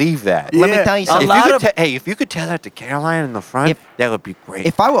not- I believe that. Let me Yeah, tell you a something. lot of- If you could tell that to Caroline in the front, If- that would be great.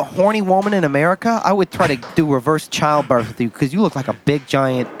 If I were a horny woman in America, I would try to do reverse childbirth with you because you look like a big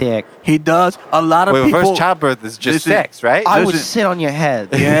giant dick. He does. A lot of Wait, people. reverse childbirth is just Listen, sex, right? I would Listen. sit on your head.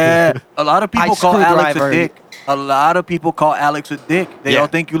 Yeah. A lot of people call Alex a screwdriver. dick. A lot of people call Alex a dick. They all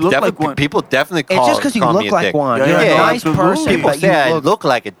think you look like one. People definitely call It's just because you call me look a like dick. one. Yeah, You're yeah, a nice absolutely. person, People but say you I look. look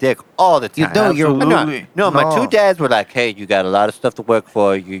like a dick all the You time. do. You're Absolutely. No, my No. 2 dads were like, "Hey, you got a lot of stuff to work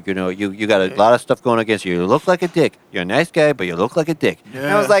for. You got a lot of stuff going against you. You look like a dick. You're a nice guy, but you look like a dick." And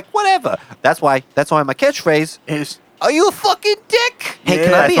I was Yeah. like, "Whatever." That's why my catchphrase. Is Are you a fucking dick? Hey, Yeah,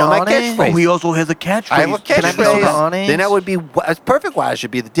 can I that's be on my honest? catchphrase. oh, he also has a catchphrase. I have a Can I be catchphrase. honest? Then that would be it's perfect. Why I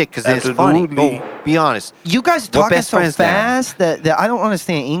should be the dick because it's funny. Absolutely. Go, be honest. You guys are We're talking best so friends now. fast that I don't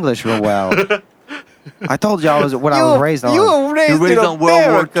understand English real well. I told y'all what I was raised on. You were raised, You were raised in on World War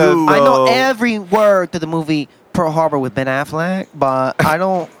America, II. I know though. every word to the movie Pearl Harbor with Ben Affleck, but I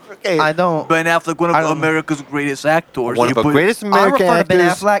don't. Okay. I don't. Ben Affleck, one I of don't- America's greatest actors. One You of our put- greatest I American refer to Ben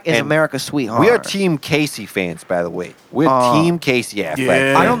actors, Affleck as and America's sweetheart. We are Team Casey fans, by the way. We're Team Casey Affleck.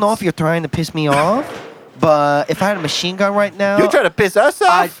 Yeah. I don't know if you're trying to piss me off, but if I had a machine gun right now, You're trying to piss us off?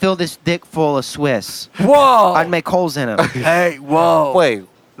 I'd fill this dick full of Swiss. Whoa. I'd make holes in him. Hey, whoa. Wait,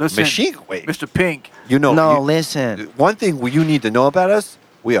 Listen, machine? Wait, Mr. Pink. you know? No, you- listen. One thing you need to know about us: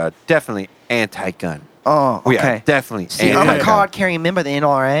 we are definitely anti-gun. Oh, We are okay. definitely See, I'm anti-gun. a card-carrying member of the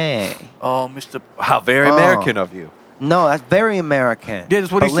NRA. Oh, Mr. How very Oh. American of you. No, that's very American. Yeah,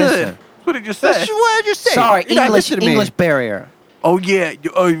 that's what But he said. listen. That's what he just said. That's what I just said. Sorry, You're not English listening to me. English barrier. Oh, yeah.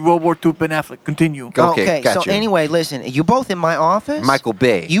 World War II, Ben Affleck. Continue. Okay, got so you. anyway, listen, you both in my office. Michael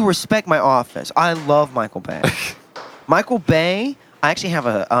Bay. You respect my office. I love Michael Bay. Michael Bay, I actually have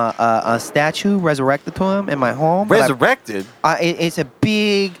a statue resurrected to him in my home. but resurrected. it's a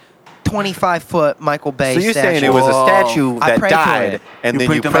big 25-foot Michael Bay So you're statue. saying it was a statue I that prayed to died, it. and You then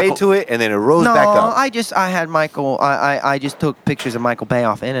prayed you to prayed Michael- to it, and then it rose No, back up. I had Michael. I just took pictures of Michael Bay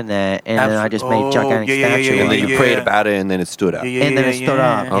off internet, and then I just made gigantic statue. And then of you him. prayed about it, and then it stood up. And then it stood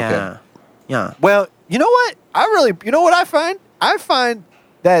up. Okay. Yeah. Yeah. Well, you know what? You know what I find? I find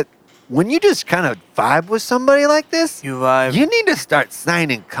that when you just kind of vibe with somebody like this, You vibe. you need to start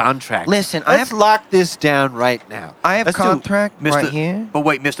signing contracts. Listen, I let's have- lock this down right now. I have Let's do- contract Mr. right here. But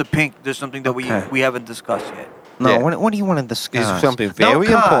wait, Mr. Pink, there's something that Okay. we haven't discussed yet. No, Yeah. what do you want to discuss? This is something No very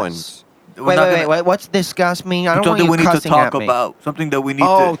cuss. important. We're Wait, not wait, gonna- wait. What's discuss mean? I don't want Something you we need to cussing talk at me. about. Something that we need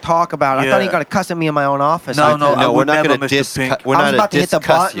Oh, to. talk about it. I Yeah. thought you got to cuss at me in my own office. No, no, I No, we're would not never, going to Mr. dis. Pink. We're I not was going about to hit the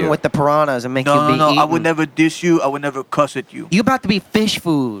discuss button you. with the piranhas and make No, you no, be no. I eaten. would never diss you. I would never cuss at you. You about to be fish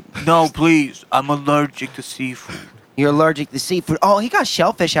food. No, please. I'm allergic to seafood. You're allergic to seafood. Oh, he got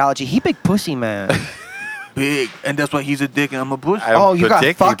shellfish allergy. He big pussy man. Big. And that's why he's a dick and I'm a pussy. I- Oh, you got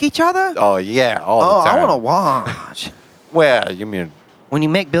predict fuck you- each other? Oh yeah, all Oh, the time. I want to watch. Well, you mean When you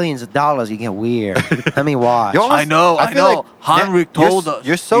make billions of dollars, you get weird. Let me watch. You're almost- I know, I feel know. Heinrich you're- told us.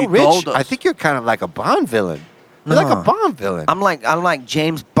 You're so He rich. told us. I think you're kind of like a Bond villain. You're like a No. Bond villain. I'm like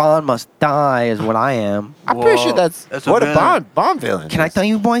James Bond must die is what I am. I'm pretty sure Whoa, that's that's a what a villain. Bond villain. Can I is. tell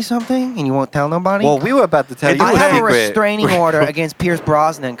you boys something and you won't tell nobody? Well, we were about to tell you I a have a secret. restraining order against Pierce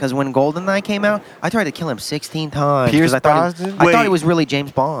Brosnan because when GoldenEye came out, I tried to kill him 16 times. 'cause Pierce I thought Brosnan? I thought Wait. he was really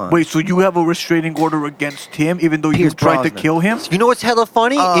James Bond. Wait, so you have a restraining order against him even though Pierce you tried to Brosnan. kill him? You know what's hella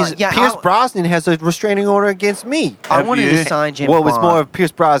funny is yeah, Pierce I'll- Brosnan has a restraining order against me. I Have wanted you? to sign James Well, Bond. it's more of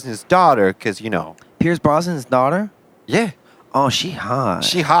Pierce Brosnan's daughter, because Pierce Brosnan's daughter? yeah, Oh, she hot.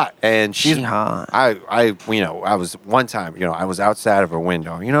 she hot, and she's She hot. I I was one time, I was outside of her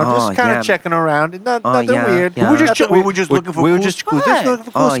window, Oh, just kind yeah. of checking around, and Oh, nothing yeah, weird. yeah. We were just Nothing we weird. were just looking for we were cool just spots. just looking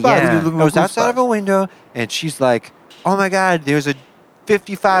for cool Oh, spots. yeah. I was outside of a window, and she's like, "Oh my God, there's a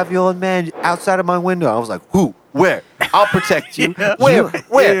 55-year-old man outside of my window." I was like, "Who? Where? I'll protect you. Where?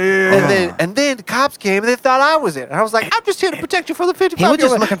 Where?" And then the cops came, and they thought I was it. And I was like, "I'm just here to protect you from the 55-year-old." He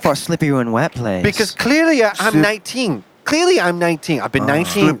was just looking for a slippery and wet place. Because clearly I'm 19. Clearly I'm 19. I've been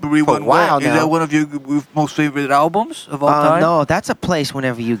 19 Slippery for a When while Wet. Is now. that one of your most favorite albums of all time? no, that's a place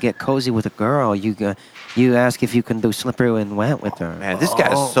whenever you get cozy with a girl, you ask if you can do slippery and wet with her. Man, this guy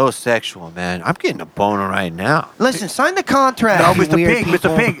Oh. is so sexual, man. I'm getting a boner right now. Listen, sign the contract. No, you Mr. weird Pink, people.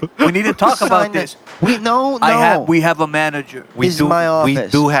 Mr. Pink, we need to talk Sign about the- this. No. We have a manager. This is my office. We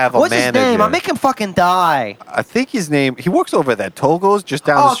do have a What's manager. his name? I'll make him fucking die. I think his name. He works over at Togo's just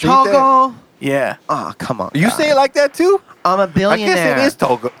down Oh, the street Togo. Yeah. Oh, come on. there. You guys. say it like that too? I'm a I billionaire. guess it is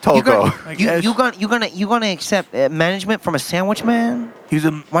Togo. You gonna, I guess. you gonna accept management from a sandwich man? He's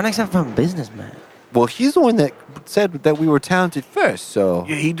a Why not accept from a businessman? Well, he's the one that said that we were talented first. So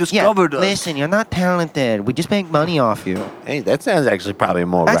yeah, he Yeah, discovered us. listen, you're not talented. We just make money off you. hey, that sounds actually probably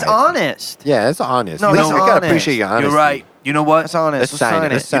more That's right. honest. Yeah, that's honest. No, We that's gotta honest. appreciate your honesty. You're right. You know what? That's honest. Let's sign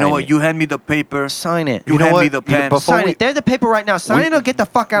it. Let's You know sign what? it. You hand me the paper. Sign it. You know hand what? me the You- pen. before Sign we- it. There's the paper right now. Sign We- it or get the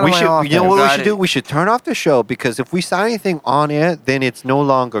fuck out We of my should, office. you know what we Got should it. do? We should turn off the show because if we sign anything on air, then it's no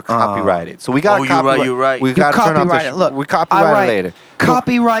longer copyrighted. So we got Oh, to you're right, copyright. you're right. We You got to turn off the copyright it. Look, we I copyright write, it later.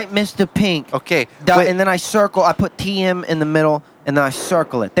 Copyright Mr. Pink. Okay. Dot, wait. and then I circle. I put TM in the middle, and then I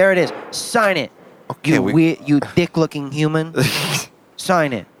circle it. There it is. Sign it. Okay, You we- weird, you dick-looking human.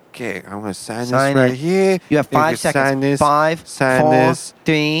 Sign it. Okay, I'm gonna sign Sign this right it. here. You have Then 5 can seconds. Sign this. 5, sign 4, this.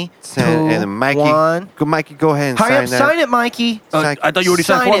 3, 2, Sign, and then Mikey, 1. Go, Mikey, go ahead and Hurry sign up, that. sign it, Mikey. Sign- I thought you already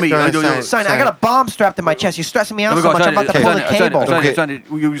signed Sign for it. me. Sign I it, thought you- Sign it. I got a bomb strapped in my chest. You're stressing me out Let so me go, much. sign I'm it, about to sign pull it, the sign it, cable. sign it, Okay. sign it.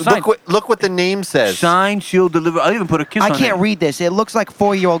 You signed. Look what the name says. Sign, seal, deliver. I even put a kiss I on can't it. read this. It looks like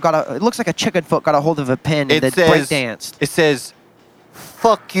 4-year-old it looks like a chicken foot got a hold of a pen It and says. break danced. It says.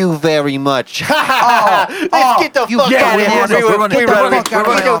 Fuck you very much. Let's oh, get the you fuck get out of it, here. we're running, We get the running, fuck out of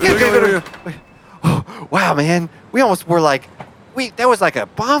we're my running. office. Wow, man, we almost were like, that was like a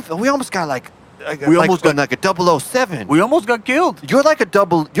bomb. We almost got like almost got- like a 007. We almost got killed. You're like a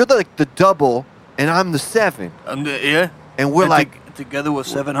double. You're like the double, and I'm the 7, Yeah. and we're And like together we're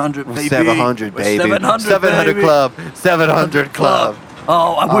 700, baby. 700, We're baby. 700 baby. club. 700 club.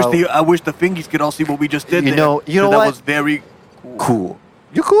 Oh, Oh. I wish the fingies could all see what we just did. You there. know- you know That what? was very Cool.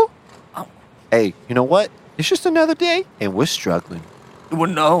 You cool? Oh. Hey, you know what? It's just another day, and we're struggling. Well,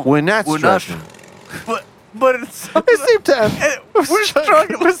 no, We're not We're struggling. but it's At the same time, we're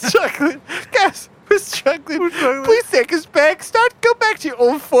struggling. We're struggling. Guys, we're struggling. Please take us back. Go back to your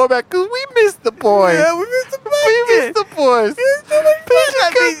old format because we missed the boys. Yeah, we missed the We missed the boys. Please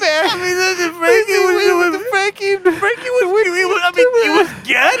I come mean, back. I mean, listen, Frankie was doing. Frankie was. I mean, he was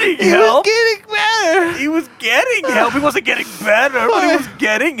getting He was help. getting better. He was getting help. He wasn't getting better, but he was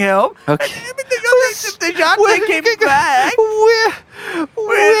getting help. Okay. I mean, the young came back.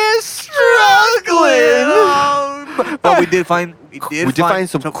 We're going. But we did find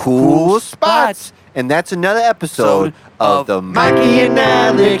some cool spots. And that's another episode of the Mikey and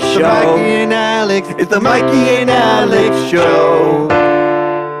Alex Show. Mikey and Alex. It's the Mikey and Alex Show.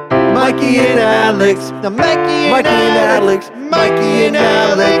 Mikey and Alex. The Mikey and Alex. Mikey and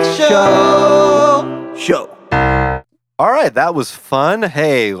Alex Show. All right, that was fun.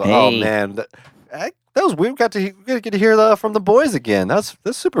 Hey. Oh man, that was weird. We got to get to hear from the boys again. That's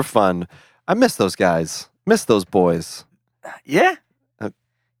super fun. I miss those guys. Miss those boys. Yeah.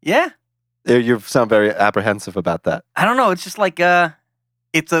 Yeah. You sound very apprehensive about that. I don't know. It's just like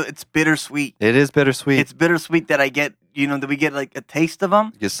it's bittersweet. It is bittersweet. It's bittersweet that I get, that we get like a taste of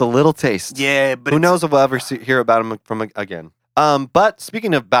them. Just a little taste. Yeah, but who knows if we'll ever hear about them from again. But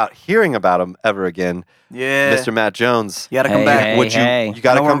speaking about hearing about them ever again, yeah, Mr. Matt Jones, you gotta come back. You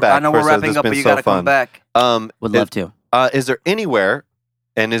gotta come back. I know we're wrapping up, but you gotta come back. Would love to. Is there anywhere,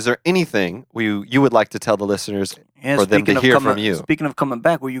 and is there anything you would like to tell the listeners for them to hear from you? Speaking of coming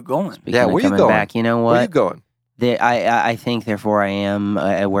back, where you going? Where you going? Back, you know what? Where you going? I think, therefore, I am.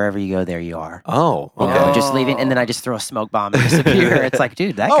 Wherever you go, there you are. Oh, okay. Just leaving, and then I just throw a smoke bomb and disappear. It's like,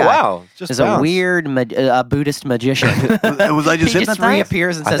 dude, that guy wow. is a weird Buddhist magician. Was I just he hypnotized? just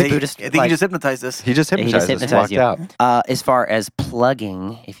reappears and says Buddhist. I think he just hypnotized us. He just hypnotized us. Walked out. As far as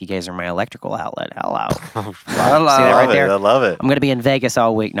plugging, if you guys are my electrical outlet, hello. Hello. See that right there? I love it. I'm going to be in Vegas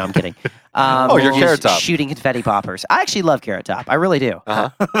all week. No, I'm kidding. You're Carrot Top. Shooting confetti poppers. I actually love Carrot Top. I really do.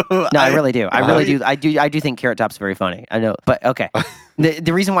 Uh-huh. No, I really do. I really do. I do think Carrot Top's very funny. I know, but okay.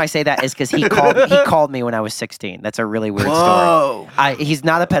 The reason why I say that is because he called me when I was 16. That's a really weird story. He's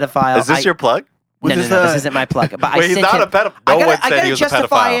not a pedophile. Is this your plug? No, this isn't my plug. But Wait, he's not a pedophile. No one said he was a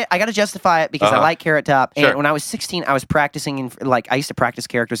pedophile. I got to justify it because I like Carrot Top. Sure. And when I was 16, I was practicing I used to practice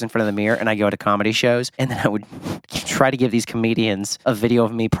characters in front of the mirror, and I go to comedy shows, and then I would try to give these comedians a video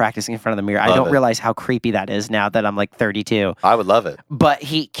of me practicing in front of the mirror. I don't realize how creepy that is now that I'm like 32. I would love it. But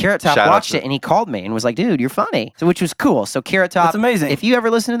Carrot Top watched it and he called me and was like, "Dude, you're funny," which was cool. So Carrot Top, that's amazing. If you ever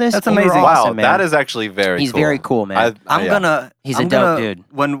listen to this, that's amazing. Awesome, wow, that is actually very. He's cool. very cool, man. He's a dope dude.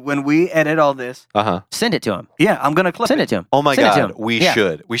 When we edit all this, send it to him. Yeah, I'm gonna clip Send it to him. Oh my Send God, we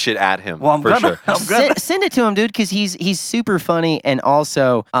should add him. Well, I'm gonna. Send it to him, dude, because he's super funny, and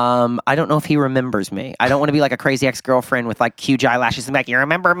also I don't know if he remembers me. I don't want to be like a crazy ex-girlfriend with like huge eyelashes and like, you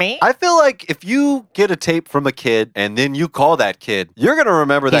remember me? I feel like if you get a tape from a kid and then you call that kid, you're gonna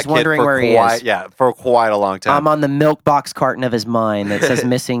remember that kid for quite a long time. I'm on the milk box carton of his mind that says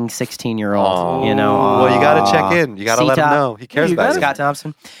missing 16-year-old. You know, well, you gotta check in. You gotta let him know he cares about you. Scott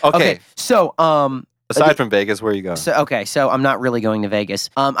Thompson. Okay, so aside from Vegas, where are you going? So I'm not really going to Vegas.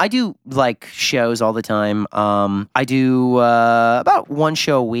 I do like shows all the time. I do about one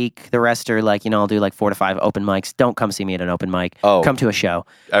show a week. The rest are like, I'll do like 4 to 5 open mics. Don't come see me at an open mic. Come to a show.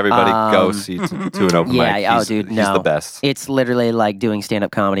 Everybody go see to an open mic. Yeah, dude, he's the best. It's literally like doing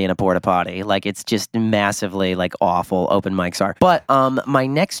stand-up comedy in a porta potty. Like, it's just massively like awful. Open mics are. But my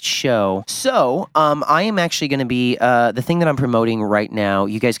next show. So I am actually going to be the thing that I'm promoting right now.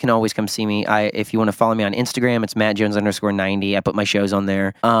 You guys can always come see me. If you want to follow me on Instagram, it's MattJones_90. I put my shows on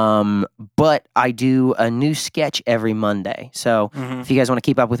there. But I do a new sketch every Monday. So if you guys want to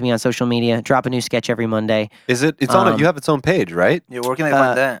keep up with me on social media, drop a new sketch every Monday. Is it? It's on. You have its own page, right? Yeah, where can they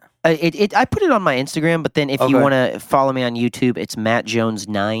find that? I put it on my Instagram, but then if you want to follow me on YouTube, it's Matt Jones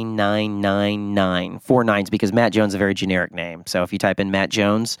 9999. 4 9s because Matt Jones is a very generic name. So if you type in Matt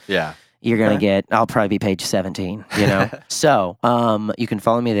Jones, you're gonna get. I'll probably be page 17. So you can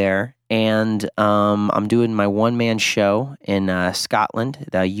follow me there. And I'm doing my one-man show in Scotland,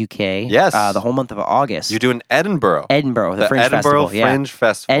 the UK. Yes. The whole month of August. You're doing Edinburgh. The Fringe Edinburgh Festival. Fringe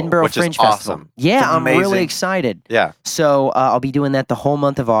Festival. Edinburgh which Fringe is Festival. Awesome. Yeah, I'm really excited. Yeah. So I'll be doing that the whole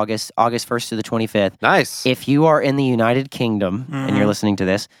month of August 1st to the 25th. Nice. If you are in the United Kingdom and you're listening to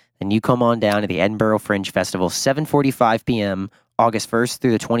this, then you come on down to the Edinburgh Fringe Festival, 7:45 p.m., August 1st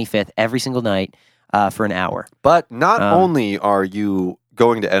through the 25th, every single night for an hour. But not only are you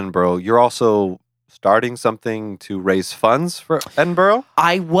going to Edinburgh, you're also starting something to raise funds for Edinburgh?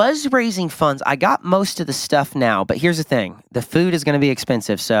 I was raising funds. I got most of the stuff now, but here's the thing. The food is going to be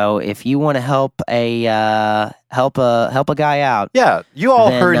expensive, so if you want to help a guy out. Yeah, you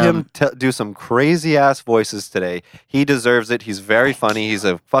all heard him do some crazy-ass voices today. He deserves it. He's very funny. He's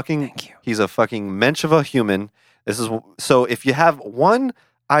a fucking mensch of a human. So if you have one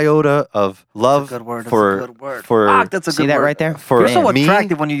iota of love that's a good word. That's a good word. Right there? You're so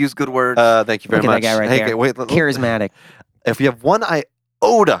attractive when you use good words. Thank you very Look much. At that guy right there. Wait, charismatic. If you have one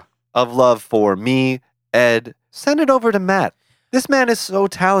iota of love for me, Ed, send it over to Matt. This man is so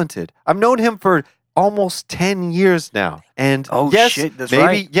talented. I've known him for almost 10 years now. And Oh, yes, shit, that's maybe,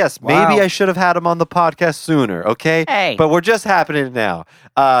 right. yes, Wow. maybe I should have had him on the podcast sooner, okay? Hey. But we're just happening now.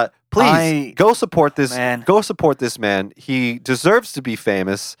 Please go support this man. Go support this man. He deserves to be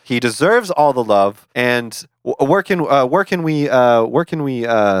famous. He deserves all the love. And where can we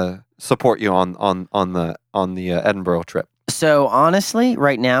support you on the Edinburgh trip? So honestly,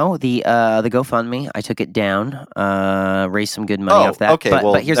 right now the GoFundMe, I took it down, raised some good money off that. Okay,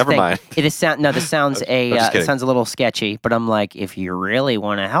 but here's never the thing. mind. This sounds it sounds a little sketchy, but I'm like, if you really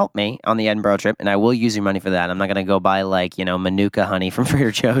want to help me on the Edinburgh trip, and I will use your money for that, I'm not gonna go buy Manuka honey from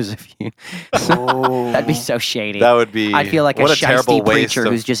Trader Joe's if you. That'd be so shady. That would be. I'd feel like what a a terrible shiesty waste preacher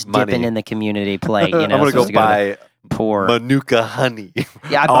of who's just money. dipping in the community plate. I'm gonna go supposed to buy poor Manuka honey.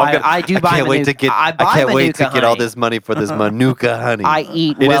 Yeah, I do buy. I can't wait to get. I can't wait to get all this money for this Manuka honey. I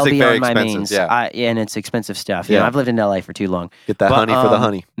eat It well is very beyond my expensive, means. yeah. And it's expensive stuff. You know, Yeah. I've lived in LA for too long. Get that honey for the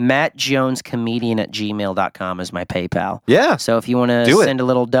honey. MattJonesComedian@gmail.com is my PayPal. Yeah. So if you want to Do it. send a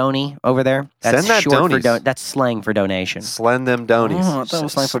little doney over there, that's Send that short for donies. that's slang for donation. Slang them donies. Oh, I thought it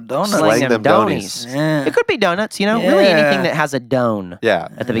was slang for donuts. Slang them donies. donies. Yeah. It could be donuts, really anything that has a don Yeah.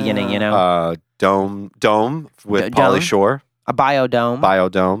 at the beginning, you know. Dome with Dome. Pauly Shore. A biodome.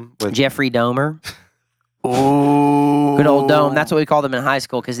 Biodome with Jeffrey Dahmer. Ooh. Good old Dome. That's what we called him in high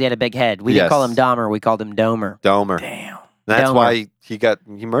school because he had a big head. We didn't Yes. call him Dahmer. We called him Domer. Domer. Damn. That's Domer. why he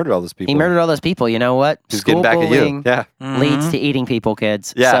murdered all those people. He murdered all those people. You know what? He's getting back at you. bullying Yeah. leads to eating people,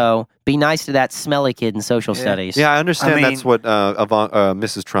 kids. Yeah. So be nice to that smelly kid in social studies. Yeah, I understand. I mean- That's what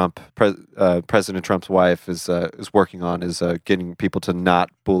Mrs. Trump, President Trump's wife, is working on, is getting people to not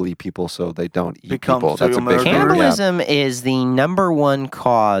bully people so they don't eat Become people. That's a serial big murderers. thing. Yeah. Cannibalism is the number one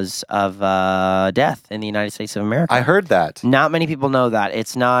cause of death in the United States of America. I heard that. Not many people know that.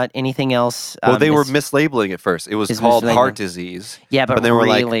 It's not anything else. Well, they were it's- mislabeling it first. It was It's called mislabeling. heart disease. Yeah, but they were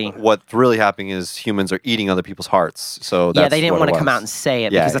really- like, what's really happening is humans are eating other people's hearts. So that's Yeah, they didn't what want it to come was. out and say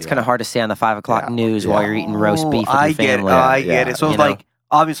it Yeah, because that's kind yeah. of hard to say on the 5 o'clock Yeah. news while you're eating roast beef with I your get it. family. I get it. So you it's know? like,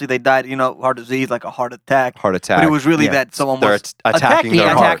 obviously they died, heart disease, like a heart attack. Heart attack. But it was really Yeah. that someone They're was attacking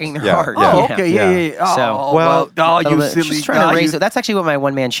their attacking heart. their Yeah, heart. yeah. Oh, Yeah. okay, yeah. Oh, So- Well, you Just silly trying guy. to raise you- it. That's actually what my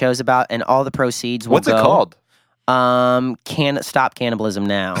one man show's about, and all the proceeds will What's it go. called? Can stop cannibalism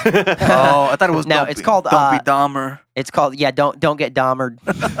now. Oh, I thought it was No, Don't it's Be- called, Don't Be Dahmer. It's called don't get Dahmered.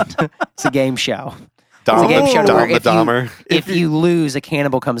 It's a game show. Dom, It's a game show Dom where the Dahmer. if you lose, a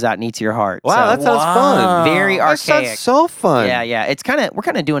cannibal comes out and eats your heart. Wow, So- that sounds fun. very That archaic. sounds so fun. Yeah. It's we're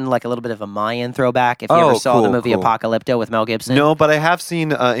kind of doing like a little bit of a Mayan throwback. If you ever Oh, saw the cool, movie cool. Apocalypto with Mel Gibson. No, but I have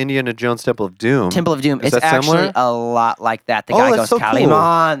seen Indiana Jones Temple of Doom. Temple of Doom. Is It's that actually similar? a lot like that. The Oh, guy that's goes so cool.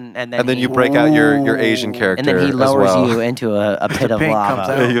 Kaliman, and then you break out your Asian Ooh. character and then he as lowers well. you into a pit of Pink lava. comes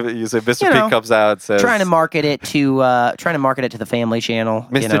out. you say Mr. You know, Pink comes out and says, Trying to market it to the Family Channel.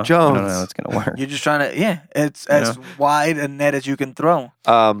 Mr. You know? Jones. I don't know how it's gonna work. You're just trying to, it's as wide a net as you can throw.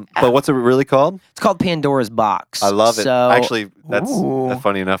 but what's it really called? It's called Pandora's Box. I love it. So, Actually, that's Ooh.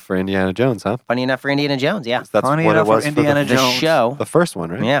 funny enough for Indiana Jones, huh? funny enough for Indiana Jones. Yeah, That's Funny what it enough for was Indiana the Jones. show. the first one,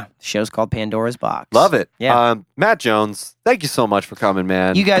 right? Yeah, the show's called Pandora's Box. Love it. Yeah. Matt Jones, thank you so much for coming,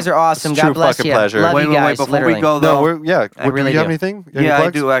 man. You guys are awesome. It's a God true bless fucking you. pleasure. Love Wait, you wait, guys. before literally. we go, No, though. I really do you have do. anything? Any Yeah, I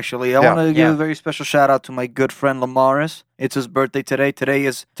plugs? do actually. I Yeah. want to give Yeah. a very special shout out to my good friend Lamaris. It's his birthday today.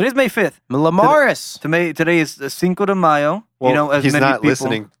 Today's May 5th. Lamaris. Today is Cinco de Mayo. Well, as he's many not people.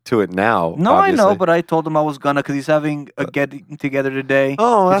 listening to it now. No, I know, obviously. but I told him I was gonna because he's having a getting together today.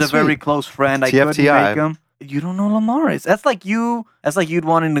 Oh, he's that's a very sweet. close friend. I couldn't TFTI. make him. You don't know Lamaris. That's like you. That's like you'd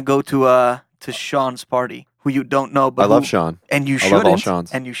wanting to go to Sean's party, who you don't know. But I love who- Sean. and you I shouldn't. love all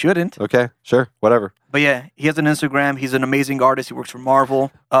Seans. And you shouldn't. Okay, sure, whatever. But yeah, he has an Instagram. He's an amazing artist. He works for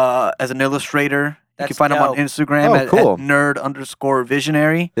Marvel as an illustrator. You can That's find him on dope. Instagram Oh, at cool.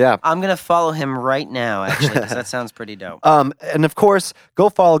 nerd_visionary. Yeah. I'm gonna follow him right now, actually, because that sounds pretty dope. And of course, go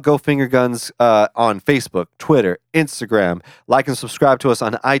follow Go Finger Guns on Facebook, Twitter, Instagram. Like and subscribe to us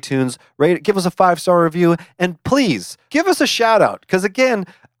on iTunes. Rate it, give us a 5-star review, and please give us a shout out. Because again,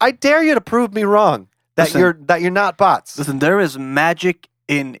 I dare you to prove me wrong that Listen. you're not bots. Listen, there is magic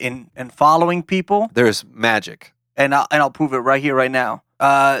in following people, There's magic. and I'll prove it right here, right now.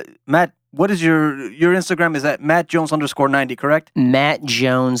 Matt, what is your Instagram? Is that Matt Jones _90, correct? Matt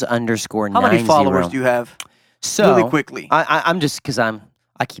Jones _90. How many followers do you have? So really quickly. I'm just because I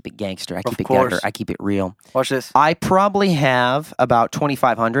keep it gangster. I keep it course. gangster. I keep it real. Watch this. I probably have about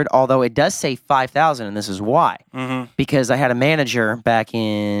 2,500, although it does say 5,000, and this is why. Mm-hmm. Because I had a manager back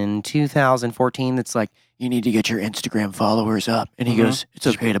in 2014 that's like, you need to get your Instagram followers up. And he goes, it's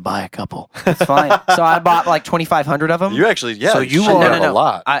okay to buy a couple. It's fine. So I bought like 2,500 of them. You actually, yeah. So you you should are- have a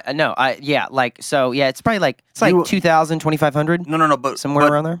lot. It's probably like, it's like You- 2,000, 2,500. No, but Somewhere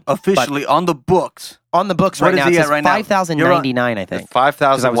but around there? Officially on the books. On the books What right is now, it he at says right now? 5,099, I think.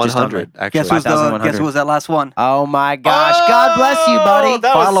 5,100, actually. Guess who's 5,100. that last one? Oh my gosh. God bless you, buddy.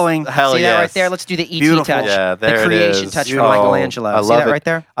 that was- Following. Hell See that yes. right there? Let's do the ET Beautiful. touch. Yeah, there the it creation is. touch from Oh, Michelangelo. I See love that it. right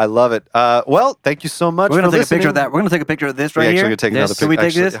there? I love it. Well, thank you so much. We're gonna for take a picture of listening. that. We're gonna take a picture of this We right actually here. gonna take another Can we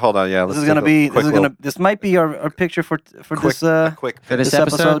picture. take this? Hold on, yeah. This let's is gonna take a be. quick This is little- gonna. This might be our picture for quick, this quick. For this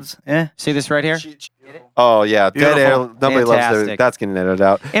episode's. Yeah. See this right here? Oh yeah, dead air. Beautiful. Nobody loves Fantastic. their. That's getting edited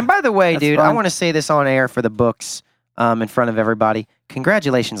out. And by the way, That's dude, I fun. want to say this on air for the books in front of everybody.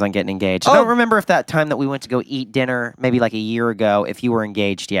 Congratulations on getting engaged. I Oh. don't remember if that time that we went to go eat dinner, maybe like a year ago, if you were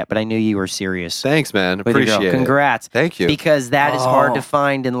engaged yet, but I knew you were serious. Thanks, man. with your girl. Appreciate it. Congrats. Thank you. Because that is hard Oh. to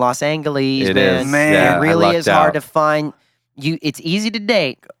find in Los Angeles, It man. is. Man, Yeah, It I really lucked is hard out. to find. It's easy to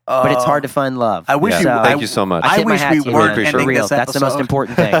date, but it's hard to find love. I wish Yeah. you. So- Thank you so much. I I tip my wish hat we to you, weren't man. ending For real. this That's the most episode.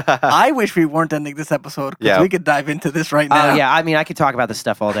 important thing. I wish we weren't ending this episode because Yeah. we could dive into this right now. Oh yeah, I mean, I could talk about this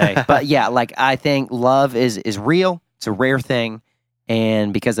stuff all day, but yeah, like I think love is real. It's a rare thing,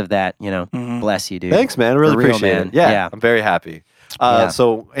 and because of that, bless you, dude. Thanks, man. I really For real, appreciate man. it. Yeah, Yeah. I'm very happy. Yeah.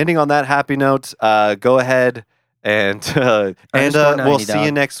 So, ending on that happy note, go ahead and we'll _90, see dog.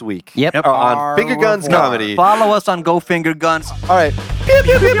 you next week. Yep. On Finger Guns Au revoir. Comedy. Follow us on Go Finger Guns. All right.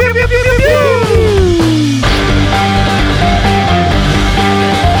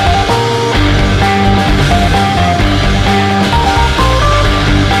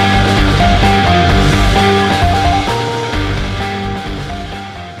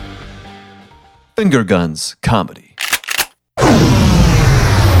 Finger Guns Comedy.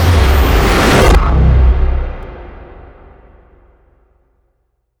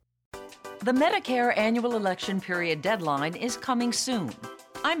 The Medicare annual election period deadline is coming soon.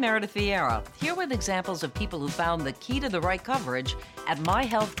 I'm Meredith Vieira, here with examples of people who found the key to the right coverage at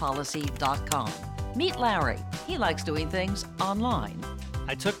myhealthpolicy.com. Meet Larry. He likes doing things online.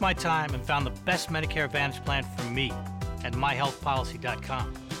 I took my time and found the best Medicare Advantage plan for me at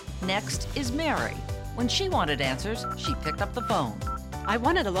myhealthpolicy.com. Next is Mary. When she wanted answers, she picked up the phone. I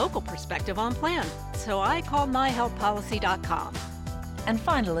wanted a local perspective on plan, so I called myhealthpolicy.com. And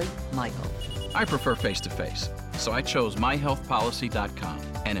finally, Michael. I prefer face-to-face, so I chose myhealthpolicy.com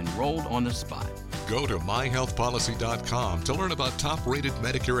and enrolled on the spot. Go to myhealthpolicy.com to learn about top-rated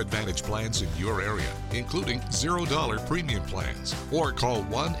Medicare Advantage plans in your area, including $0 premium plans. Or call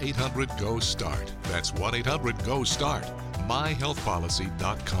 1-800-GO-START. That's 1-800-GO-START.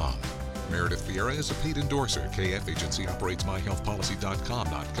 myhealthpolicy.com. Meredith Vieira is a paid endorser. KF Agency operates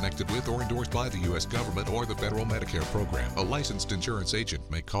myhealthpolicy.com, not connected with or endorsed by the U.S. government or the federal Medicare program. A licensed insurance agent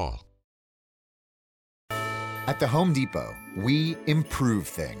may call. At the Home Depot, we improve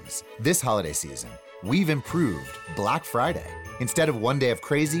things. This holiday season, we've improved Black Friday. Instead of one day of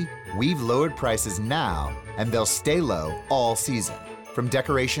crazy, we've lowered prices now, and they'll stay low all season. From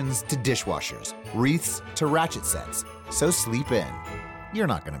decorations to dishwashers, wreaths to ratchet sets. So sleep in. You're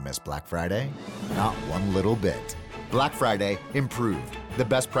not going to miss Black Friday. Not one little bit. Black Friday improved. The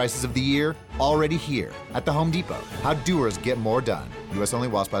best prices of the year already here at the Home Depot. How doers get more done. U.S. only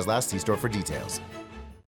while supplies last. See store for details.